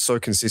who's been so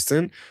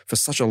consistent for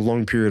such a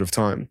long period of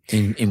time.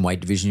 In weight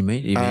division, you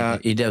mean?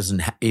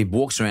 He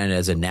walks around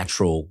as a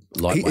natural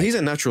lightweight. He's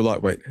a natural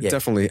lightweight,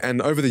 definitely.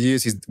 And over the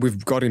years,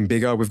 we've got him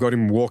bigger. We've got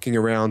him walking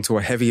around to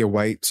a heavier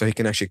weight so he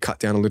can actually cut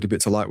down a little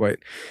bit to lightweight.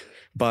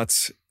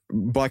 But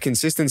by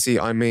consistency,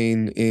 I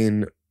mean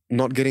in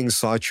not getting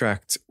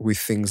sidetracked with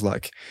things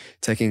like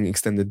taking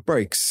extended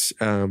breaks,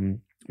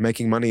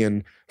 making money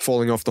and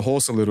falling off the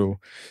horse a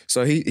little.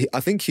 So I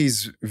think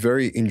he's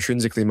very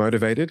intrinsically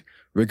motivated,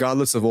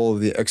 regardless of all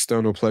of the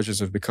external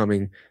pleasures of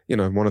becoming,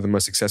 one of the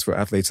most successful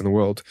athletes in the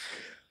world.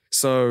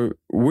 So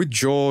with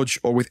George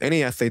or with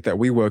any athlete that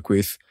we work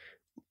with,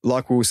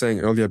 like we were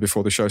saying earlier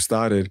before the show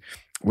started,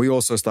 we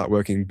also start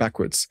working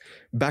backwards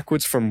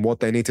from what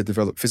they need to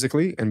develop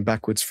physically and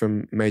backwards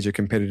from major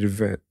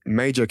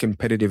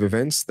competitive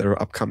events that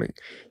are upcoming.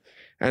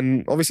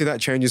 And obviously that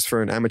changes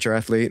for an amateur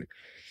athlete.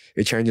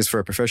 It changes for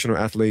a professional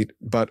athlete,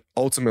 but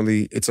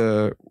ultimately it's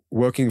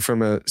working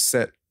from a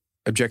set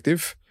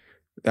objective,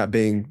 that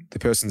being the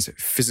person's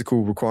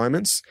physical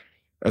requirements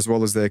as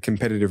well as their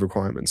competitive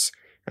requirements,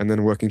 and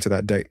then working to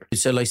that date.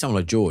 So like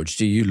someone like George,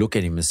 do you look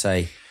at him and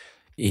say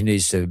he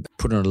needs to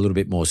put on a little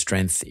bit more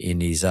strength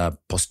in his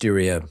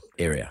posterior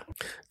area?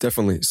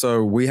 Definitely.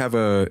 So we have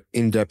a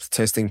in-depth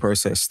testing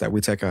process that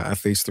we take our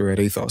athletes through at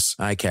ETHOS.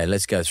 Okay,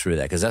 let's go through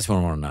that because that's what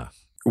I want to know.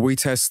 We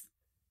test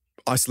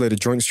isolated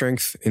joint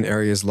strength in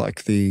areas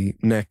like the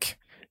neck,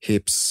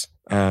 hips,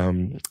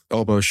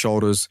 elbows,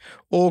 shoulders,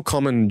 all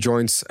common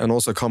joints and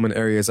also common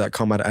areas that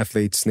combat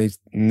athletes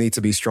need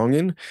to be strong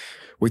in.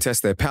 We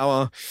test their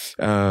power,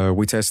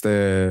 we test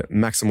their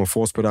maximal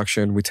force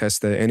production, we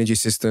test their energy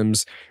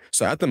systems.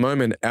 So at the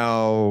moment,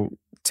 our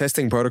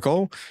testing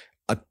protocol,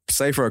 I'd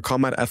say for a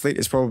combat athlete,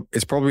 is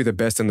probably the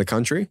best in the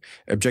country,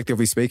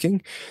 objectively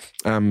speaking.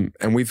 And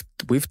we've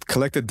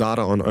collected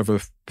data on over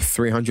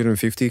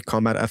 350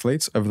 combat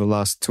athletes over the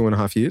last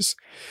 2.5 years.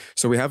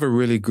 So we have a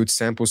really good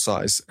sample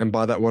size. And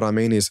by that, what I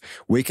mean is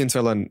we can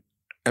tell an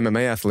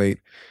MMA athlete,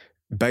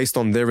 based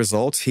on their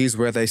results, here's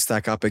where they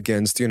stack up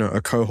against,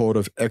 a cohort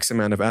of X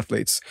amount of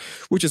athletes,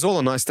 which is all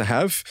nice to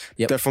have.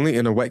 Yep. Definitely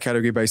in a weight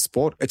category based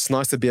sport. It's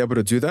nice to be able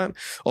to do that.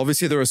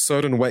 Obviously, there are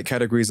certain weight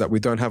categories that we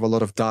don't have a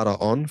lot of data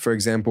on. For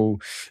example,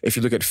 if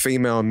you look at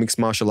female mixed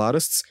martial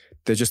artists,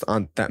 there just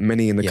aren't that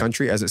many in the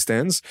country as it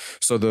stands.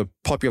 So the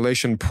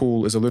population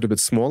pool is a little bit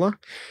smaller.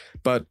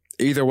 But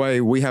either way,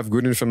 we have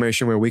good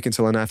information where we can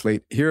tell an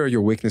athlete, here are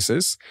your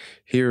weaknesses.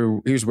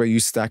 Here's where you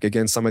stack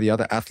against some of the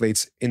other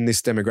athletes in this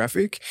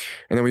demographic.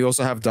 And then we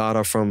also have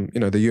data from,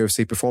 the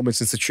UFC Performance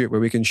Institute where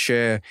we can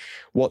share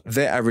what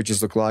their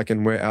averages look like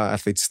and where our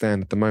athletes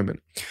stand at the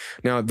moment.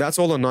 Now, that's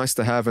all nice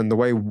to have. And the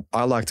way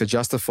I like to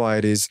justify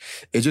it is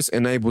it just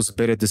enables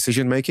better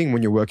decision making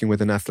when you're working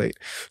with an athlete.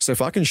 So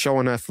if I can show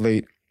an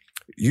athlete,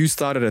 you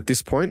started at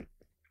this point,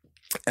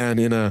 And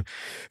in a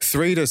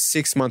 3 to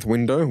 6 month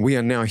window, we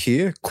are now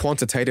here,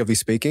 quantitatively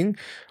speaking,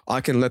 I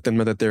can let them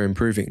know that they're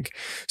improving.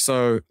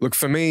 So look,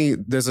 for me,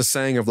 there's a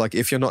saying of like,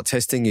 if you're not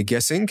testing, you're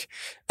guessing.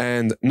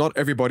 And not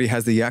everybody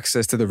has the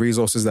access to the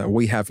resources that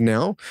we have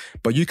now,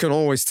 but you can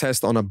always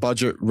test on a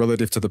budget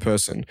relative to the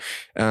person.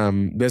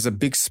 There's a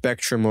big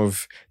spectrum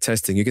of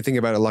testing. You can think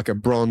about it like a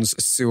bronze,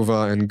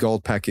 silver, and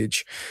gold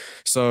package.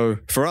 So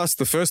for us,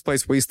 the first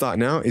place we start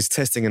now is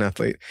testing an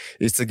athlete,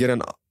 is to get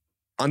an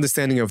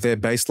understanding of their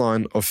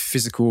baseline of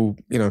physical,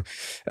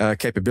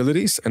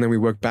 capabilities. And then we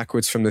work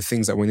backwards from the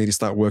things that we need to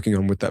start working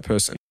on with that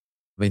person.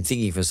 I've been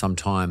thinking for some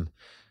time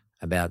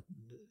about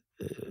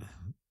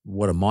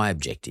what are my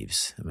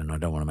objectives. I mean, I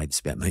don't want to make this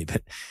about me,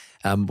 but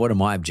what are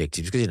my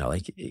objectives?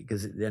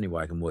 Because the only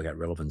way I can work out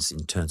relevance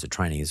in terms of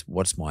training is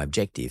what's my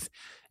objective.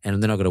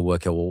 And then I've got to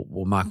work out,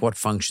 well, Mark, what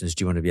functions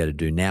do you want to be able to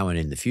do now and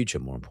in the future,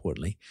 more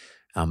importantly?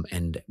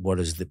 And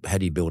how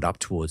do you build up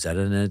towards that?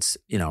 And it's,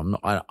 I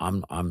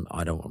don't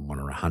want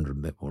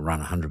to run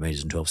 100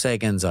 meters in 12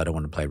 seconds. I don't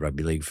want to play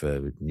rugby league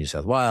for New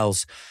South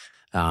Wales.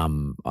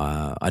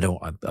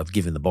 I've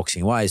given the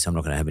boxing away, so I'm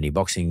not going to have any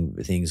boxing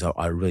things.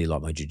 I really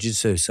like my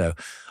jiu-jitsu, so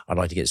I'd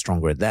like to get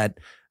stronger at that.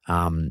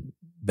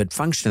 But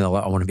functionally,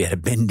 I want to be able to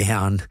bend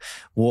down,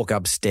 walk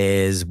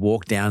upstairs,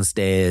 walk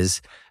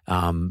downstairs,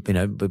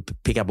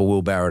 pick up a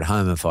wheelbarrow at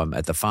home if I'm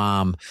at the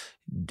farm,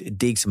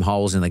 dig some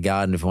holes in the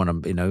garden if I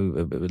want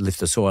to, lift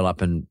the soil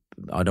up, and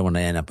I don't want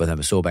to end up with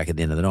a sore back at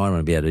the end of the night. I want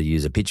to be able to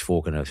use a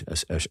pitchfork and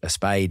a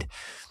spade.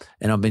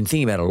 And I've been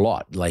thinking about it a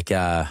lot, like,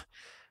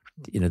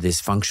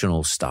 there's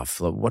functional stuff.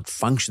 Like, what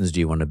functions do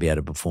you want to be able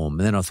to perform?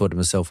 And then I thought to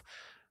myself,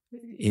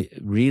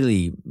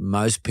 really,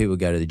 most people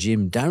go to the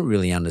gym don't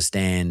really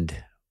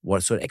understand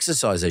what sort of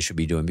exercise they should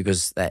be doing,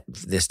 because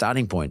their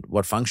starting point,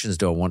 what functions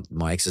do I want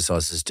my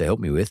exercises to help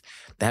me with?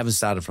 They haven't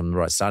started from the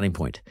right starting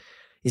point.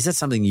 Is that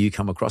something you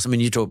come across? I mean,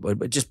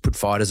 just put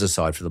fighters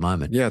aside for the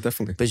moment. Yeah,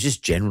 definitely. But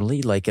just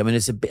generally,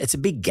 it's a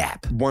big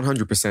gap.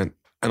 100%.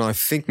 And I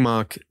think,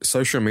 Mark,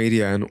 social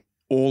media and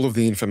all of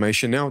the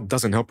information now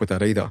doesn't help with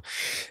that either.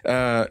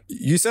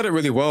 You said it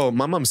really well.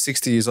 My mum's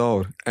 60 years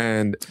old,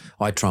 and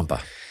I trump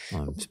her.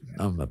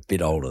 I'm a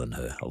bit older than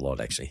her, a lot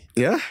actually.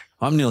 Yeah?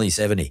 I'm nearly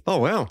 70. Oh,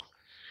 wow.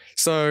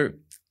 So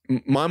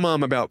my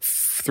mum, about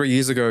 3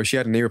 years ago, she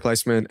had a knee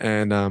replacement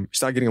and she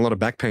started getting a lot of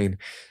back pain.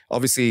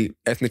 Obviously,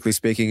 ethnically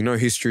speaking, no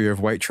history of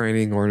weight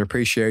training or an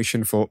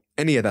appreciation for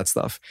any of that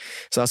stuff.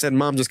 So I said,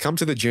 Mum, just come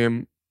to the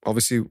gym.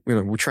 Obviously,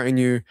 we'll train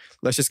you.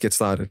 Let's just get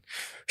started.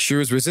 She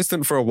was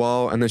resistant for a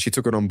while, and then she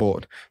took it on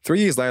board. 3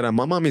 years later,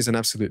 my mum is an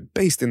absolute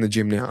beast in the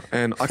gym now.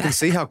 And I can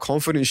see how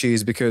confident she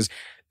is, because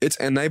it's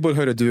enabled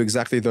her to do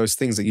exactly those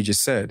things that you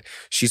just said.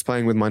 She's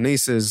playing with my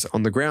nieces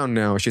on the ground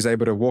now. She's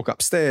able to walk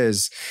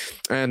upstairs.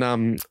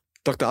 And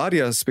Dr.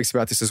 Adia speaks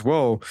about this as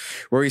well,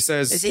 where he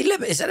says...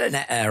 Is that an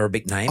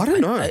Arabic name? I don't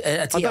know.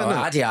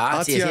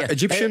 Atia,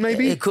 Egyptian,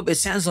 maybe? It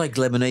sounds like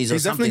Lebanese or something like this.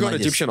 He's definitely got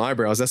Egyptian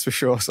eyebrows, that's for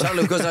sure. So.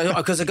 Totally, because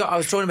I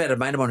was talking about a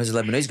mate of mine who's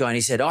a Lebanese guy, and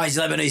he said, he's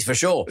Lebanese for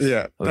sure.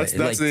 Yeah, that's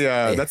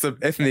the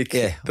ethnic...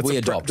 Yeah, we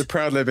adopt. The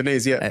proud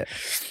Lebanese, yeah.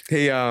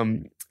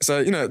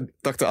 So,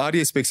 Dr.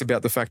 Adia speaks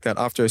about the fact that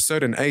after a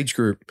certain age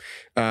group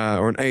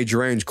or an age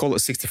range, call it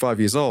 65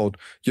 years old,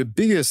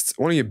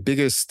 one of your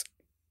biggest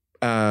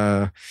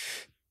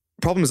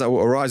problems that will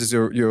arise is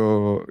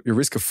your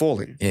risk of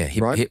falling. Yeah,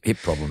 hip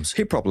problems.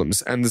 Hip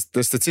problems. And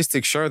the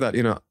statistics show that,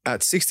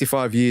 at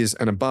 65 years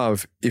and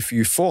above, if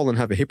you fall and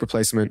have a hip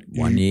replacement,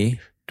 1 year,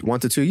 1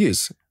 to 2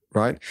 years,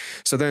 right?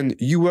 So then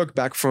you work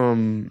back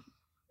from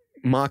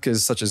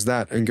markers such as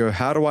that and go,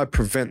 how do I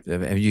prevent?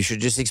 You should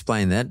just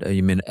explain that.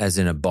 You mean as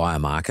in a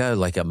biomarker,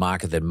 like a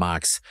marker that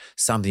marks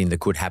something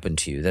that could happen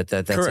to you.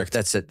 That's correct.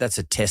 That's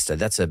a tester.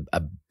 That's a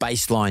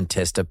baseline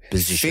tester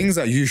position. Things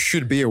that you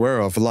should be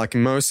aware of. Like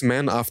most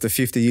men after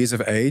 50 years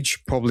of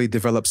age probably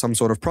develop some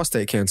sort of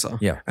prostate cancer.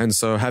 Yeah. And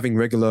so having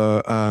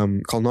regular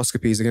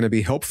colonoscopies are going to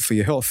be helpful for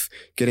your health.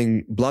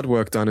 Getting blood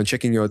work done and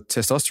checking your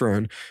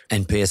testosterone.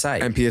 And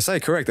PSA.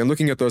 Correct. And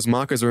looking at those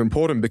markers are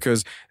important,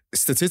 because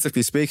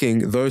statistically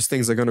speaking, those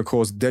things are going to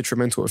cause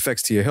detrimental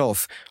effects to your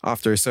health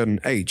after a certain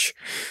age.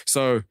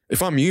 So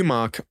if I'm you,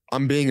 Mark,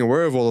 I'm being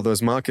aware of all of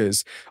those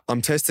markers.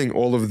 I'm testing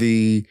all of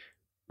the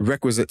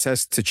requisite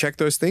tests to check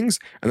those things.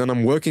 And then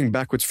I'm working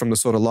backwards from the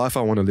sort of life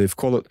I want to live.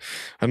 Call it,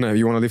 I don't know,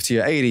 you want to live to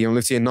your 80, you want to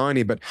live to your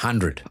 90, but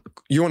 100.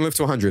 You want to live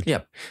to 100.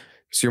 Yep.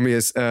 So you're me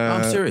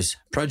I'm serious.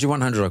 Project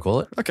 100, I call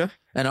it. Okay.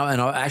 And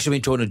I've actually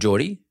been talking to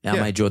Geordie, our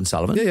mate Jordan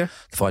Sullivan, the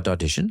fight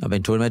dietitian. I've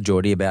been talking about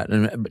Geordie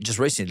and just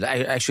recently,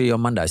 actually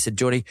on Monday, I said,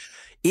 Geordie,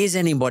 is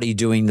anybody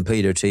doing the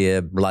Peter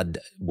Attia blood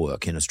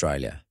work in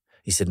Australia?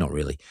 He said, not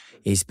really.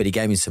 But he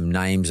gave me some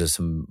names of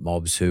some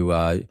mobs who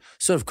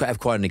sort of have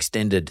quite an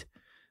extended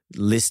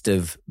list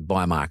of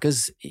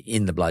biomarkers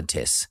in the blood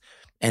tests,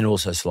 and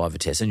also saliva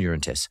tests and urine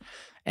tests.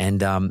 And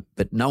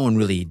but no one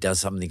really does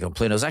something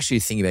complete. I was actually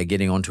thinking about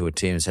getting onto a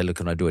team and say, look,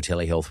 can I do a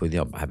telehealth with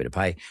you? I'm happy to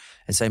pay.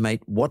 And say,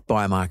 mate, what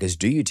biomarkers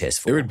do you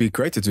test for? It would be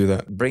great to do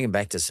that. Bring it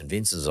back to St.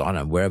 Vincent's, I don't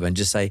know, wherever, and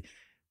just say,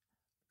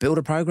 build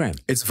a program.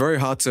 It's very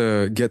hard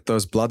to get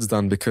those bloods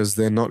done because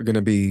they're not going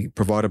to be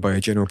provided by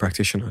a general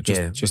practitioner.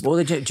 Well,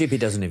 the GP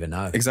doesn't even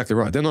know. Exactly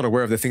right. They're not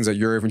aware of the things that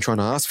you're even trying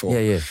to ask for.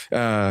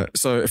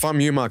 So if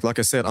I'm you, Mark, like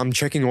I said, I'm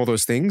checking all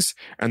those things,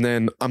 and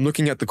then I'm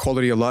looking at the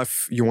quality of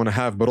life you want to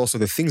have, but also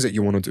the things that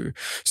you want to do.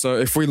 So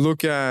if we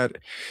look at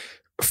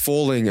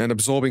falling and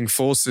absorbing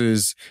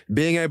forces,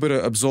 being able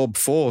to absorb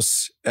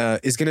force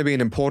is going to be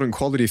an important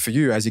quality for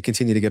you as you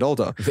continue to get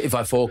older. If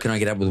I fall, can I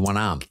get up with one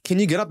arm? Can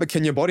you get up, but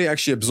can your body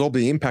actually absorb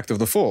the impact of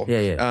the fall?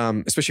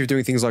 Especially if you're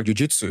doing things like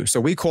jiu-jitsu. So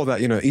we call that,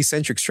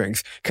 eccentric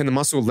strength. Can the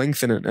muscle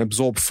lengthen and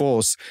absorb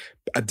force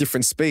at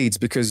different speeds?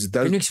 Because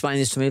Can you explain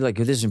this to me? Like,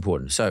 this is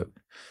important. So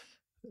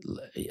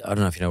I don't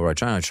know if you know where I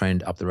train. I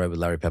trained up the road with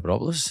Larry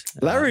Papadopoulos.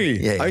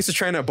 Larry, I used to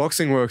train at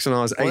Boxing Works when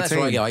I was 18. That's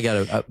where I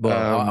go.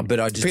 But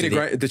I just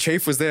Peter the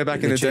Chief was there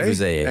back in the day. Was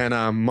there, yeah.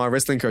 And my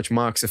wrestling coach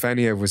Mark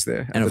Stefaniev was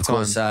there. And at of the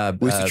course, time.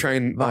 We used to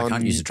train. Mark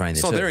Hunt used to train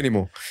there. It's not there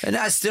anymore. And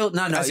I still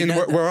no. As in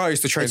where I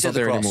used to train, it's not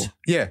there anymore.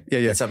 Yeah.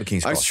 It's up at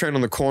King's Cross. I used to train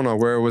on the corner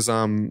where it was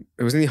in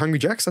the Hungry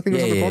Jacks. I think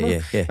it was on the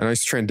corner. Yeah. And I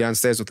used to train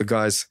downstairs with the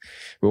guys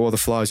where all the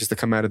flies used to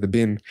come out of the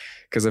bin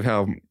because of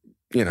how.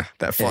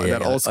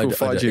 That old school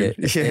fight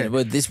gym.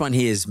 Well, this one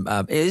here is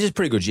it's a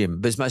pretty good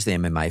gym, but it's mostly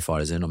MMA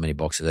fighters. There are not many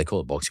boxers. They call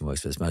it Boxing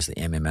Works, but it's mostly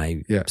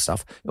MMA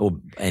stuff or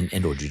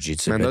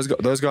jiu-jitsu. Man,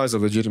 those guys are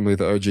legitimately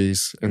the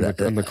OGs in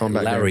the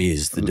combat Larry game.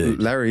 is the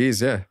dude. Larry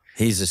is, yeah.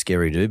 He's a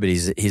scary dude, but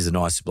he's the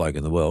nicest bloke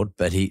in the world.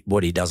 But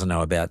what he doesn't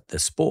know about the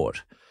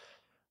sport,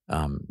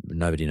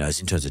 nobody knows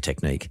in terms of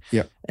technique.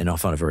 Yeah. And I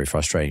find it very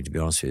frustrating, to be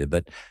honest with you.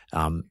 But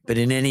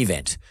in any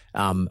event,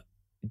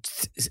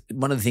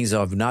 one of the things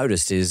I've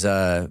noticed is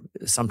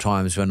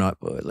sometimes when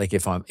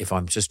if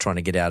I'm just trying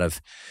to get out of,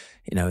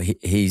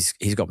 he's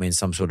got me in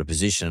some sort of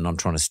position and I'm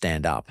trying to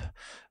stand up,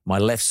 my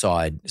left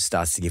side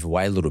starts to give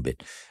away a little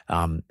bit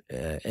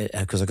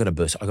because I got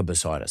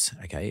bursitis.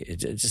 Okay,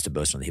 it's just a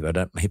burst on the hip.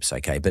 My hip's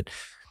okay, but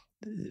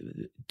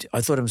I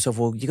thought to myself,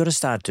 well, you got to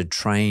start to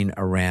train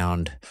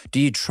around.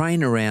 Do you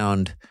train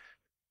around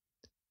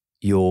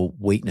your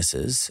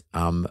weaknesses?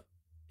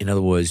 In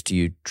other words, do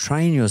you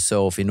train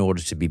yourself in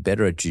order to be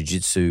better at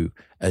jiu-jitsu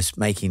as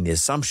making the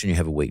assumption you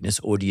have a weakness,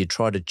 or do you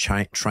try to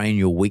train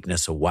your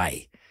weakness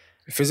away?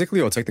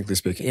 Physically or technically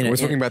speaking? We're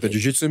talking about the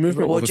jiu-jitsu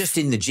movement? Or just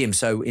in the gym.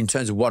 So in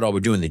terms of what I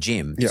would do in the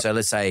gym. Yeah. So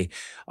let's say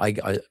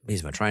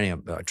here's my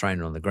training. I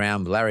train on the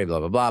ground, Larry, blah,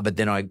 blah, blah. But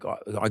then I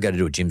go to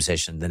do a gym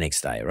session the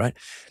next day, right?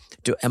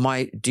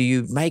 Do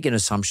you make an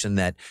assumption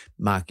that,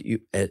 Mark,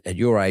 at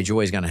your age, you're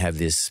always going to have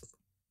this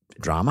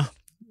drama?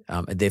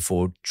 And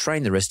therefore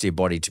train the rest of your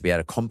body to be able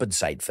to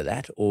compensate for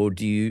that? Or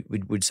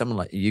would someone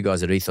like you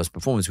guys at Ethos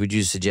Performance, would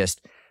you suggest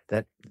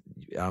that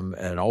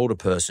an older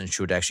person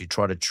should actually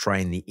try to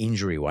train the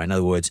injury way? In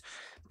other words,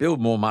 build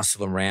more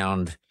muscle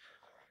around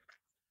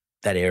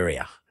that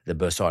area, the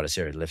bursitis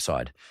area, the left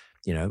side.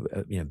 Build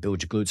your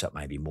glutes up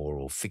maybe more,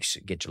 or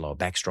get your lower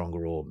back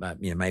stronger, or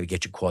maybe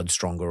get your quads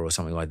stronger, or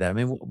something like that. I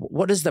mean,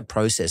 what is the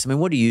process? I mean,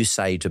 what do you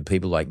say to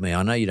people like me?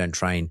 I know you don't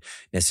train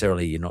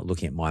necessarily. You're not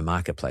looking at my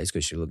marketplace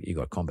because you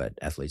got combat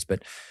athletes,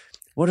 but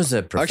what is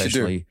it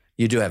professionally? Do.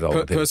 You do have older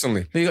people.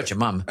 Personally, you got your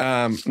mum.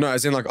 No,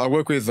 as in I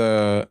work with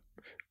on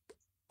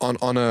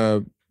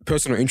a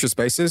personal interest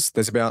basis.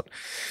 There's about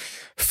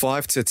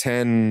 5 to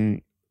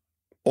 10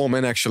 all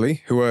men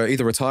actually who are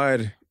either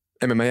retired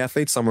MMA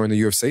athletes somewhere in the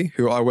UFC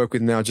who I work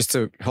with now just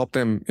to help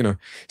them,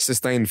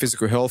 sustain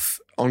physical health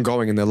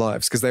ongoing in their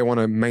lives because they want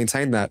to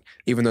maintain that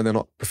even though they're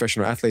not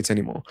professional athletes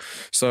anymore.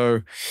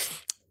 So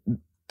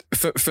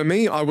for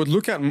me, I would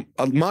look at,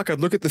 Mark,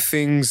 I'd look at the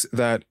things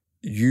that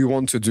you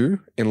want to do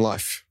in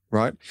life,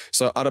 right?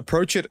 So I'd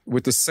approach it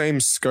with the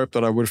same scope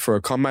that I would for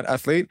a combat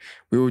athlete.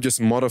 We would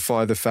just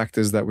modify the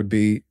factors that would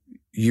be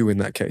you in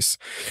that case.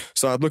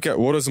 So I'd look at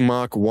what does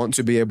Mark want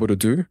to be able to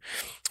do?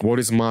 What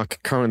is Mark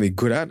currently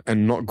good at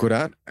and not good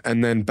at?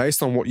 And then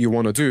based on what you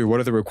want to do, what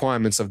are the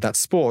requirements of that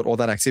sport or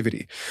that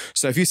activity?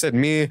 So if you said,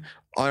 me,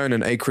 I own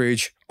an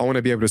acreage, I want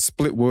to be able to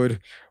split wood,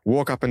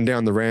 walk up and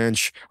down the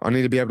ranch, I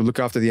need to be able to look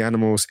after the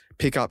animals,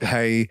 pick up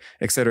hay,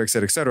 et cetera, et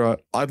cetera, et cetera.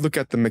 I'd look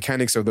at the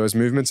mechanics of those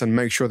movements and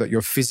make sure that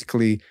you're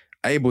physically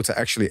able to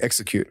actually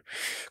execute.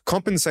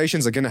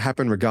 Compensations are going to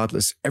happen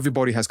regardless.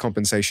 Everybody has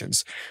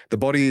compensations. The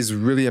body is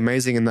really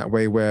amazing in that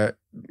way where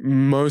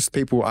most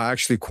people are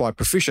actually quite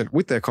proficient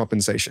with their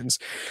compensations.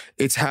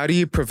 It's how do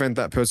you prevent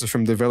that person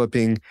from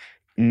developing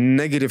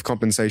negative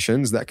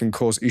compensations that can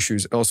cause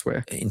issues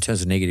elsewhere? In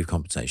terms of negative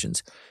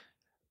compensations,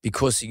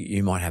 because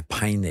you might have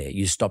pain there,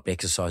 you stop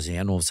exercising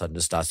and all of a sudden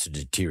it starts to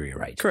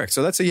deteriorate. Correct.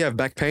 So let's say you have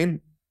back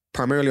pain,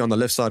 primarily on the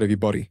left side of your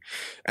body.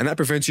 And that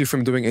prevents you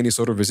from doing any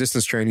sort of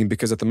resistance training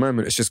because at the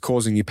moment it's just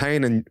causing you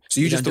pain and so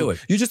you just do it.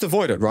 You just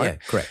avoid it, right? Yeah,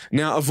 correct.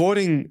 Now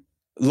avoiding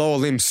lower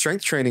limb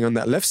strength training on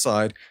that left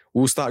side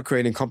will start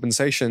creating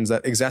compensations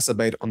that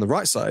exacerbate on the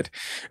right side.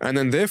 And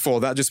then therefore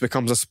that just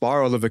becomes a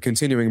spiral of a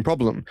continuing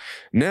problem.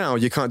 Now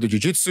you can't do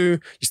jiu-jitsu,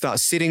 you start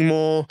sitting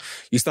more,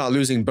 you start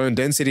losing bone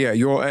density at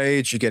your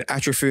age, you get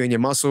atrophy in your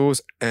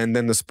muscles, and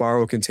then the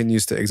spiral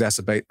continues to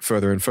exacerbate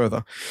further and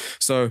further.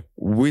 So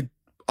with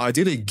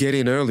ideally get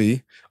in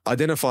early,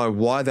 identify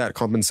why that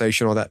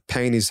compensation or that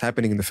pain is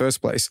happening in the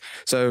first place.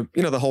 So,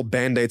 the whole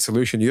Band-Aid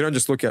solution, you don't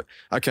just look at,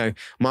 okay,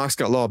 Mark's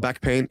got lower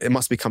back pain, it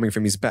must be coming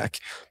from his back.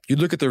 You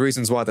look at the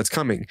reasons why that's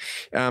coming.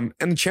 And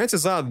the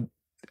chances are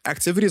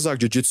activities like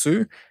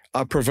jiu-jitsu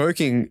are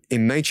provoking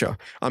in nature.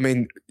 I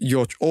mean,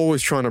 you're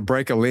always trying to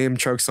break a limb,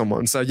 choke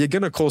someone. So you're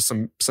going to cause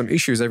some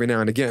issues every now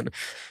and again.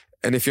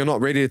 And if you're not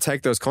ready to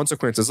take those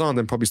consequences on,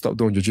 then probably stop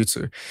doing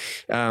jiu-jitsu.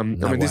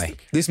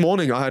 This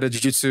morning I had a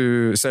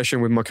jiu-jitsu session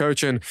with my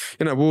coach, and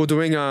we were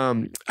doing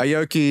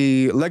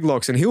Aoki leg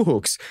locks and heel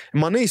hooks.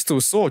 My knee's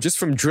still sore just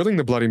from drilling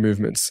the bloody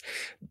movements.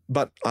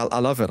 But I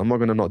love it. I'm not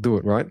going to not do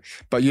it, right?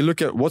 But you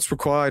look at what's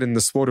required in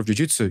the sport of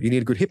jiu-jitsu. You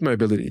need good hip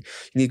mobility.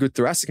 You need good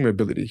thoracic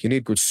mobility. You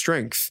need good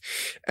strength.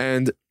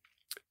 And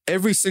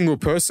every single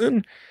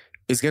person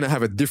is going to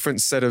have a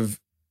different set of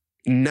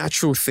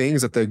natural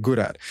things that they're good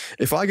at.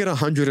 If I get a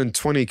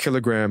 120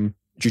 kilogram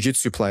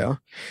jiu-jitsu player,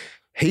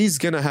 he's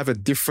going to have a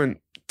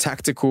different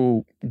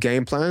tactical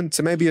game plan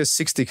to maybe a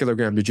 60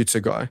 kilogram jiu-jitsu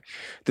guy.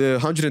 The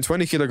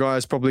 120 kilo guy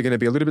is probably going to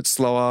be a little bit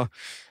slower.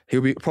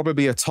 He'll probably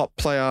be a top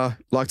player,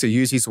 like to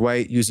use his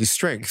weight, use his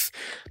strength.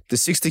 The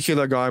 60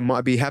 kilo guy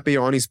might be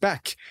happier on his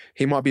back.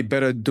 He might be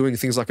better doing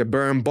things like a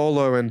burn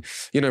bolo and,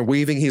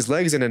 weaving his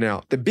legs in and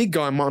out. The big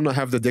guy might not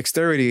have the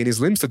dexterity in his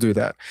limbs to do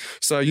that.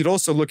 So you'd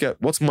also look at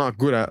what's Mark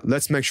good at.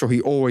 Let's make sure he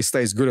always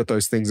stays good at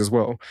those things as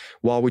well,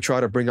 while we try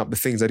to bring up the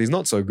things that he's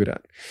not so good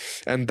at.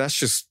 And that's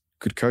just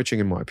good coaching,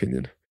 in my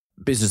opinion.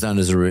 Business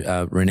owners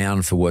are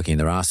renowned for working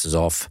their asses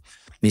off,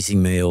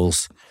 missing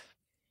meals,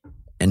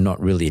 and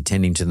not really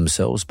attending to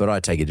themselves. But I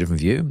take a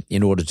different view.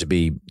 In order to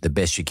be the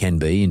best you can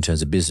be in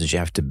terms of business, you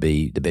have to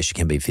be the best you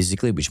can be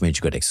physically, which means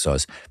you've got to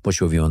exercise.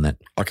 What's your view on that?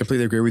 I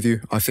completely agree with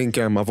you. I think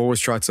I've always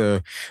tried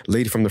to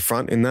lead from the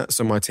front in that,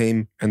 so my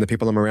team and the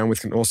people I'm around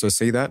with can also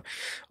see that.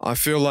 I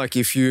feel like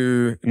if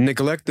you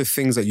neglect the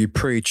things that you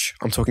preach,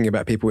 I'm talking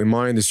about people in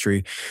my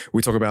industry,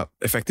 we talk about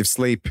effective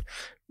sleep,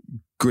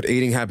 good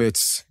eating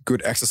habits,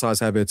 good exercise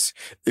habits.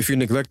 If you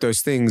neglect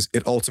those things,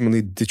 it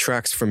ultimately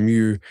detracts from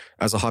you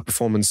as a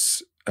high-performing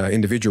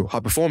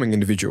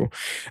individual.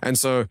 And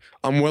so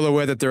I'm well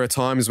aware that there are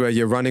times where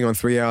you're running on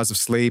 3 hours of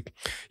sleep.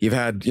 You've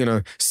had,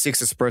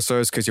 6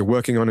 espressos because you're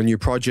working on a new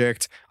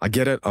project. I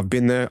get it. I've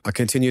been there. I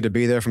continue to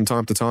be there from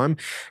time to time.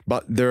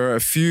 But there are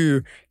a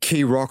few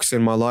key rocks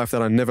in my life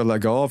that I never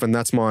let go of. And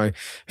that's my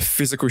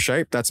physical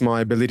shape. That's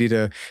my ability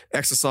to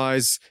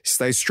exercise,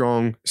 stay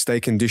strong, stay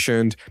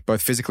conditioned,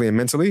 both physically and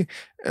mentally,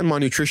 and my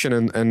nutrition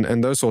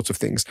and those sorts of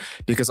things.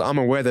 Because I'm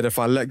aware that if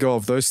I let go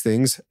of those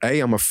things, A,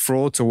 I'm a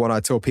fraud to what I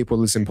tell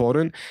people is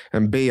important,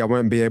 and B, I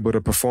won't be able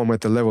to perform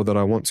at the level that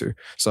I want to.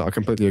 So I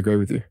completely agree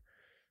with you.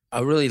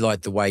 I really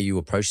like the way you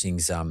approach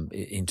things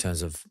in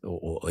terms of,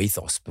 or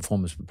ethos,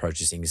 performance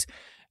approaches things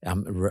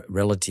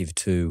relative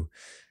to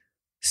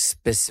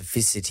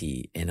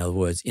specificity, in other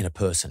words, in a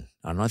person.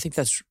 And I think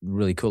that's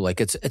really cool. Like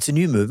it's a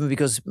new movement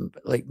because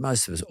like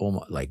most of us,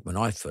 like when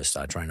I first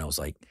started training, I was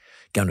like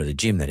going to the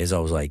gym, that is, I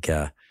was like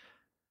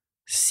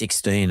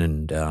 16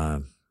 and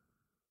there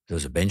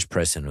was a bench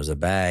press and there was a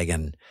bag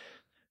and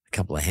a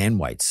couple of hand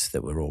weights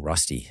that were all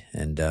rusty,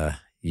 and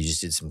you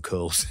just did some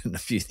curls and a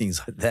few things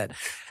like that.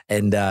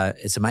 And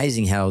it's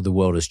amazing how the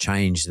world has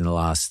changed in the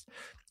last,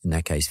 in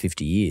that case,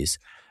 50 years,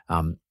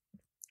 how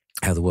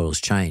the world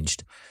has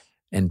changed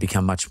and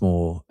become much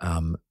more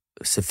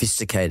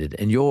sophisticated.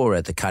 And you're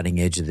at the cutting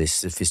edge of this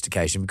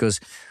sophistication, because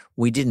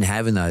we didn't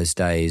have in those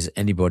days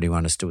anybody who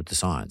understood the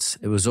science.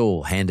 It was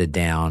all handed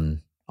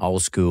down,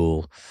 old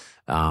school,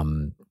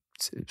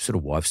 sort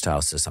of wives'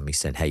 tales to some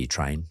extent, how you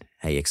train,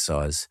 how you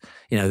exercise.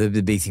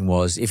 The big thing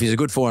was, if he's a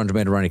good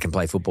 400-metre runner, he can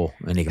play football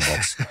and he can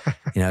box.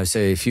 So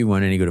if you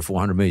weren't any good at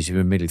 400 metres, you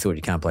immediately thought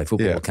you can't play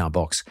football or can't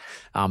box.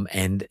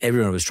 And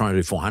everyone was trying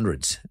to do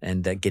 400s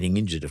and getting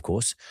injured, of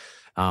course.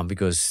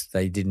 Because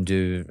they didn't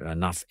do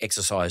enough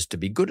exercise to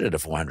be good at a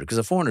 400. Because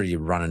a 400 you're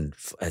running,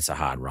 it's a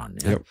hard run.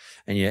 Yep.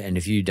 And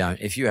if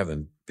you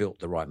haven't built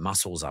the right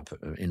muscles up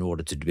in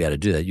order to be able to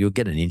do that, you'll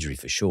get an injury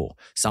for sure.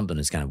 Something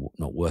is going to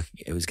not work.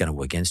 It was going to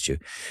work against you.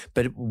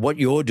 But what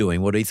you're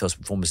doing, what Ethos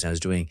Performance Now is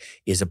doing,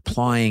 is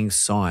applying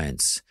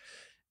science.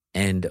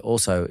 And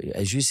also,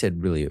 as you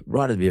said, really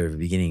right at the very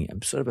beginning,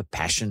 sort of a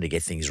passion to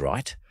get things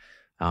right.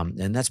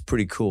 And that's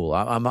pretty cool.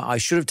 I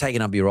should have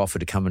taken up your offer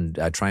to come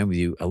and train with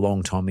you a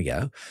long time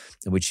ago,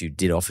 which you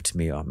did offer to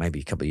me maybe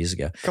a couple of years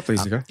ago.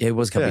 Yeah, it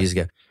was a couple of years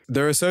ago.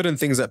 There are certain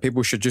things that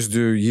people should just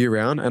do year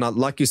round. And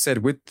like you said,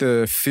 with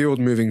the field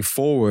moving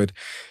forward,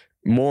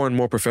 more and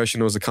more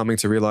professionals are coming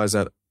to realize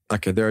that,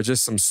 okay, there are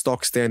just some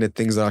stock standard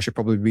things that I should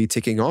probably be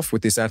ticking off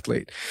with this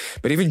athlete.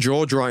 But even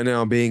George right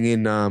now being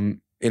in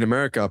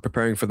America,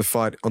 preparing for the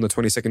fight on the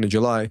 22nd of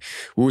July.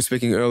 We were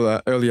speaking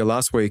earlier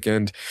last week,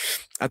 and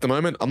at the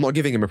moment, I'm not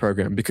giving him a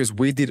program because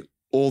we did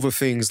all the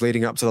things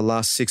leading up to the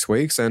last 6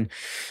 weeks. And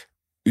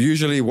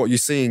usually what you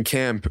see in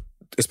camp,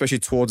 especially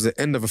towards the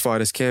end of a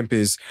fighter's camp,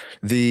 is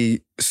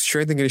the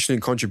strength and conditioning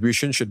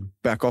contribution should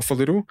back off a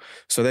little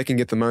so they can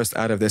get the most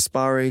out of their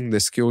sparring, their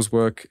skills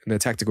work, and their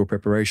tactical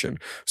preparation.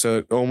 So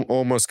it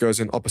almost goes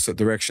in opposite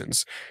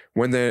directions.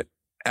 When they're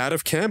out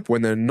of camp,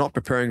 when they're not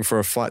preparing for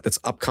a fight that's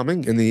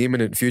upcoming in the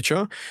imminent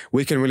future,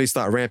 we can really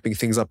start ramping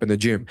things up in the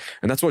gym.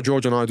 And that's what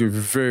George and I do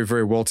very,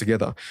 very well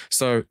together.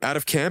 So out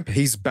of camp,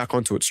 he's back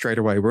onto it straight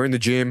away. We're in the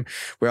gym.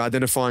 We're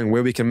identifying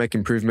where we can make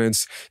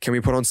improvements. Can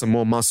we put on some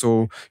more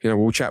muscle?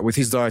 We'll chat with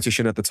his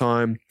dietitian at the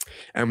time,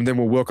 and then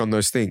we'll work on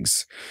those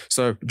things.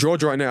 So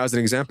George right now, as an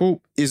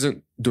example,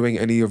 isn't doing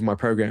any of my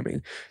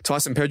programming.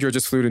 Tyson Pedro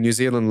just flew to New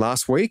Zealand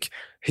last week.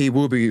 He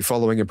will be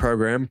following a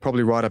program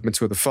probably right up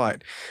until the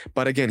fight.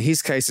 But again,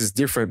 his case is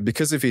different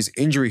because of his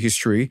injury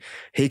history.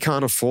 He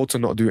can't afford to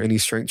not do any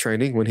strength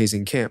training when he's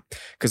in camp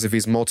because of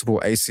his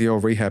multiple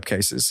ACL rehab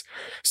cases.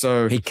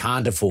 So he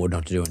can't afford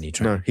not to do any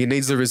training. No, he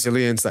needs the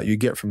resilience that you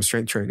get from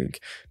strength training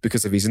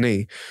because of his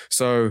knee.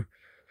 So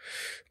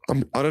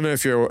I don't know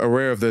if you're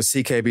aware of the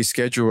CKB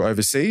schedule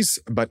overseas,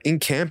 but in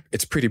camp,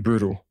 it's pretty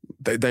brutal.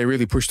 They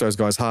really push those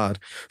guys hard.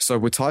 So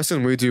with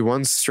Tyson, we do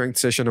one strength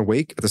session a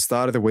week at the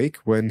start of the week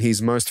when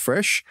he's most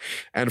fresh.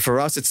 And for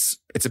us,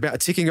 it's about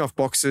ticking off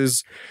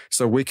boxes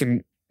so we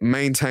can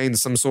maintain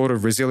some sort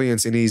of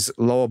resilience in his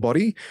lower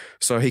body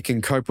so he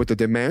can cope with the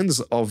demands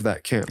of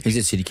that camp. He's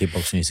at City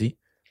Kickboxing, is he?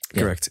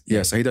 Correct.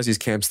 Yeah. So he does his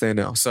camps there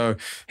now. So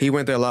he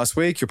went there last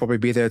week. He'll probably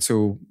be there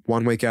till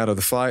 1 week out of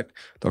the fight.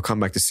 They'll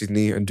come back to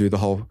Sydney and do the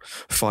whole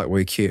fight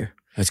week here.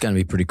 It's going to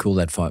be pretty cool,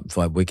 that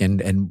fight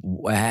weekend. And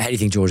how do you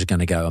think George is going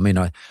to go? I mean,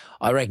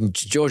 I reckon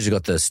George has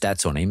got the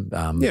stats on him.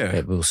 Yeah.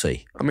 We'll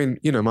see. I mean,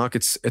 Mark,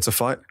 it's a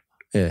fight.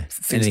 Yeah.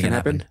 Things can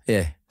happen.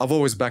 Yeah. I've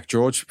always backed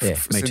George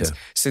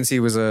since he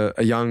was a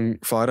young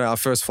fighter. Our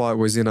first fight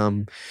was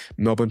in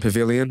Melbourne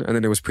Pavilion, and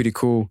then it was pretty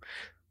cool.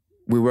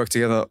 We worked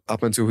together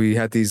up until he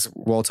had his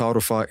world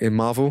title fight in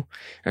Marvel,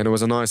 and it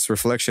was a nice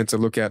reflection to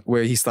look at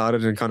where he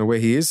started and kind of where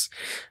he is.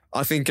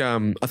 I think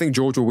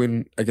George will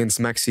win against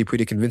Maxi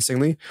pretty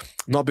convincingly,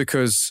 not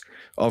because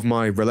of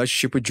my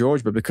relationship with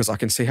George, but because I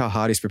can see how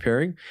hard he's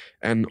preparing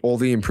and all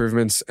the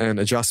improvements and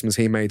adjustments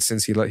he made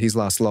since his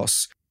last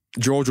loss.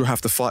 George will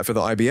have to fight for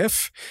the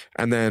IBF,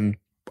 and then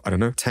I don't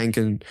know, Tank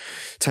and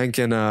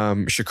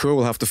Shakur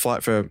will have to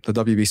fight for the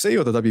WBC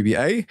or the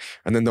WBA,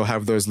 and then they'll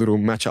have those little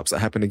matchups that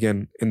happen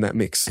again in that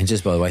mix. And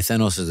just by the way,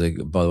 Thanos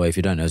if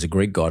you don't know, is a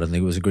Greek god, and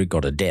he was a Greek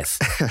god of death.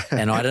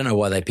 And I don't know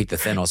why they picked the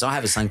Thanos. I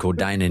have a son called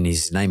Dane, and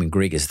his name in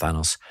Greek is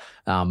Thanos.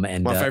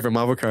 My favorite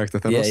Marvel character,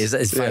 Thanos. Yeah,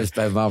 his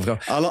favorite Marvel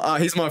character.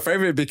 He's my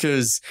favorite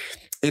because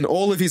in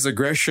all of his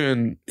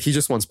aggression, he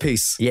just wants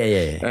peace.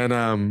 Yeah.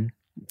 And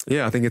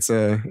I think it's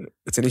an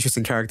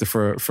interesting character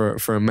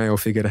for a male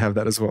figure to have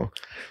that as well.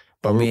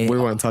 But we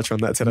won't touch on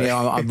that today. Yeah,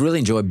 I've really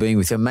enjoyed being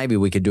with him. Maybe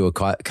we could do a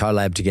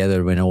collab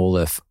together when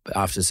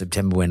after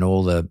September, when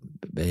all the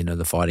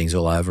the fighting's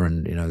all over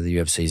and the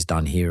UFC's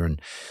done here,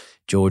 and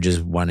George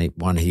has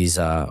won his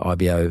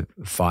IBO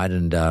fight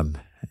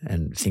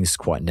and things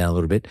quieten down a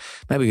little bit.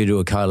 Maybe we could do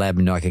a collab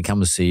and I can come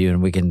and see you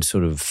and we can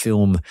sort of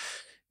film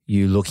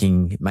you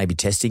looking, maybe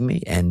testing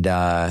me, and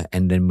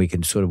then we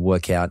can sort of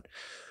work out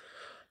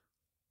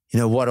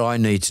what I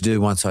need to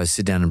do once I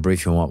sit down and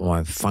brief you on what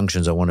my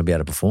functions I want to be able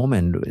to perform,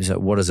 and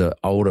what does an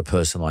older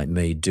person like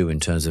me do in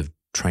terms of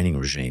training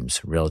regimes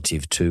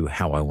relative to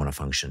how I want to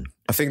function.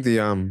 I think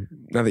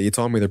now that you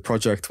told me the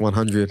Project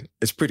 100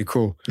 is pretty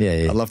cool.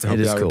 Yeah. I'd love to help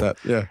you out with that.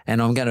 Yeah.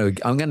 And I'm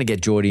going to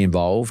get Geordie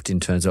involved in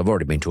terms of, I've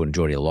already been talking to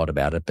Geordie a lot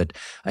about it, but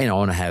I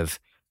want to have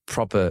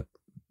proper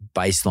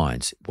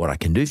baselines, what I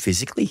can do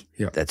physically.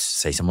 Yeah. That's,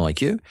 say, someone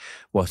like you.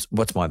 What's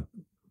what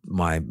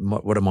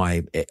are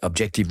my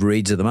objective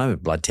reads at the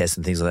moment, blood tests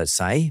and things like that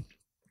say.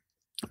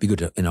 It'd be good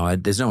to,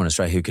 there's no one in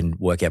Australia who can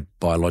work out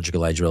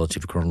biological age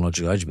relative to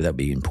chronological age, but that'd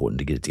be important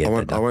to get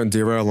I won't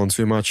derail on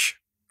too much.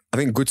 I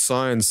think good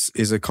science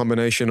is a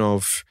combination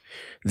of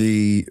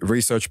the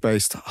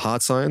research-based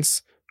hard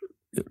science,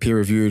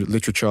 peer-reviewed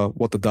literature,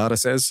 what the data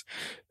says.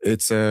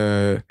 It's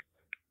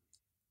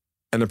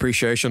an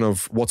appreciation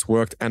of what's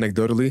worked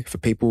anecdotally for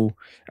people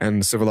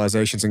and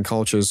civilizations and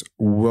cultures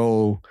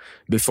well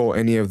before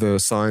any of the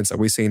science that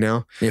we see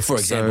now. Yeah, for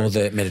example,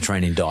 the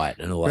Mediterranean diet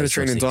and all that.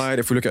 Mediterranean diet,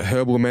 if we look at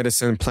herbal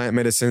medicine, plant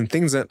medicine,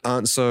 things that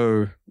aren't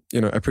so,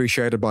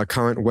 appreciated by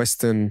current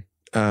Western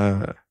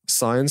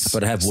science,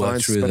 but have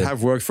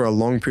worked for a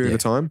long period of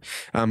time.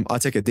 I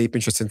take a deep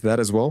interest into that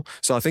as well.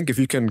 So I think if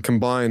you can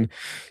combine,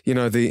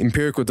 the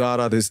empirical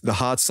data, the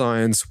hard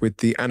science with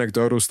the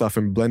anecdotal stuff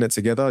and blend it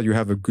together, you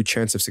have a good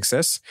chance of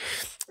success.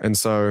 And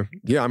so,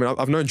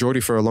 I've known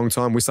Geordie for a long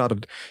time. We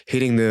started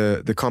hitting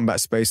the combat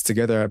space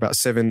together about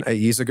 7-8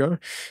 years ago.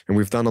 And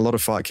we've done a lot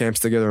of fight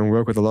camps together and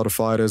work with a lot of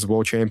fighters,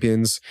 world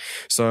champions.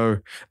 So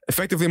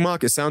effectively,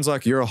 Mark, it sounds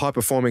like you're a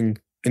high-performing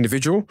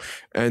individual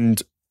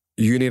and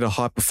you need a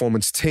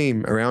high-performance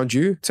team around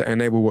you to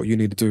enable what you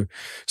need to do.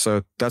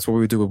 So that's what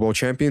we do with world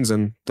champions,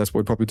 and that's what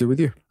we'd probably do with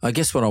you. I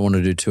guess what I want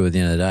to do too at the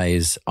end of the day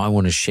is I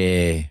want to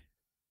share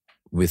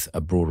with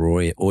a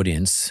broader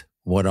audience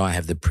what I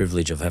have the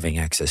privilege of having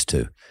access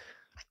to,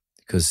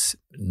 because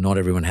not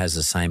everyone has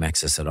the same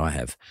access that I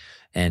have.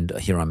 And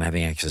here I'm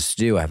having access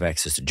to you. I have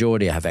access to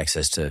Geordie. I have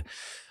access to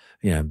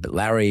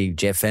Larry,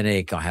 Jeff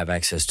Fennick. I have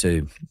access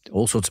to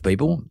all sorts of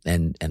people,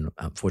 and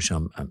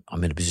unfortunately,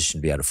 I'm in a position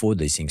to be able to afford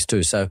these things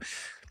too. So,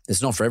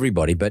 it's not for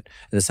everybody, but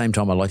at the same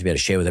time, I'd like to be able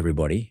to share with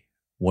everybody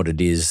what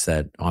it is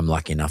that I'm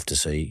lucky enough to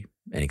see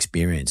and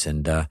experience.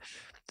 And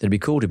it'd be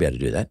cool to be able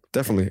to do that.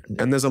 Definitely.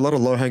 And there's a lot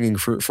of low-hanging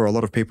fruit for a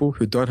lot of people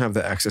who don't have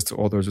the access to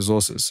all those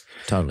resources.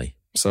 Totally.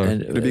 So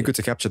it'd be good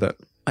to capture that.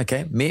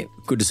 Okay. Mir,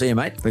 good to see you,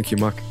 mate. Thank you,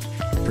 Mark.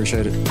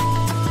 Appreciate it.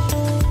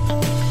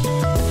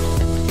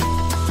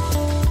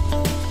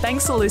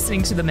 Thanks for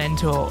listening to The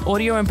Mentor.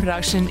 Audio and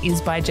production is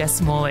by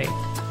Jess Morley.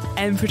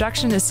 And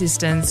production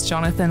assistants,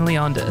 Jonathan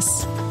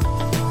Leondis.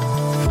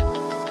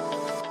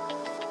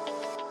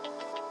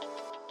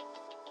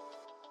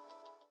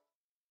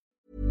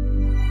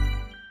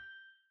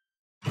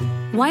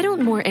 Why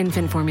don't more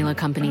infant formula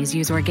companies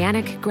use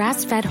organic,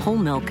 grass-fed whole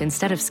milk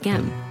instead of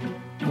skim?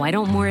 Why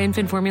don't more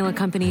infant formula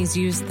companies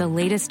use the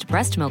latest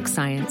breast milk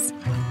science?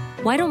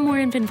 Why don't more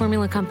infant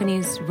formula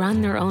companies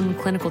run their own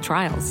clinical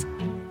trials?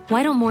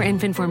 Why don't more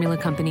infant formula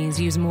companies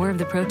use more of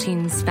the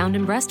proteins found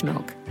in breast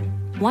milk?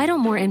 Why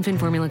don't more infant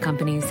formula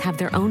companies have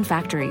their own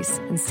factories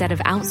instead of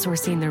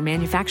outsourcing their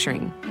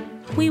manufacturing?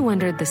 We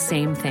wondered the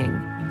same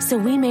thing. So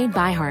we made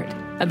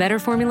ByHeart, a better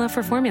formula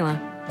for formula.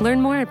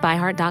 Learn more at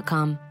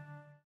byheart.com.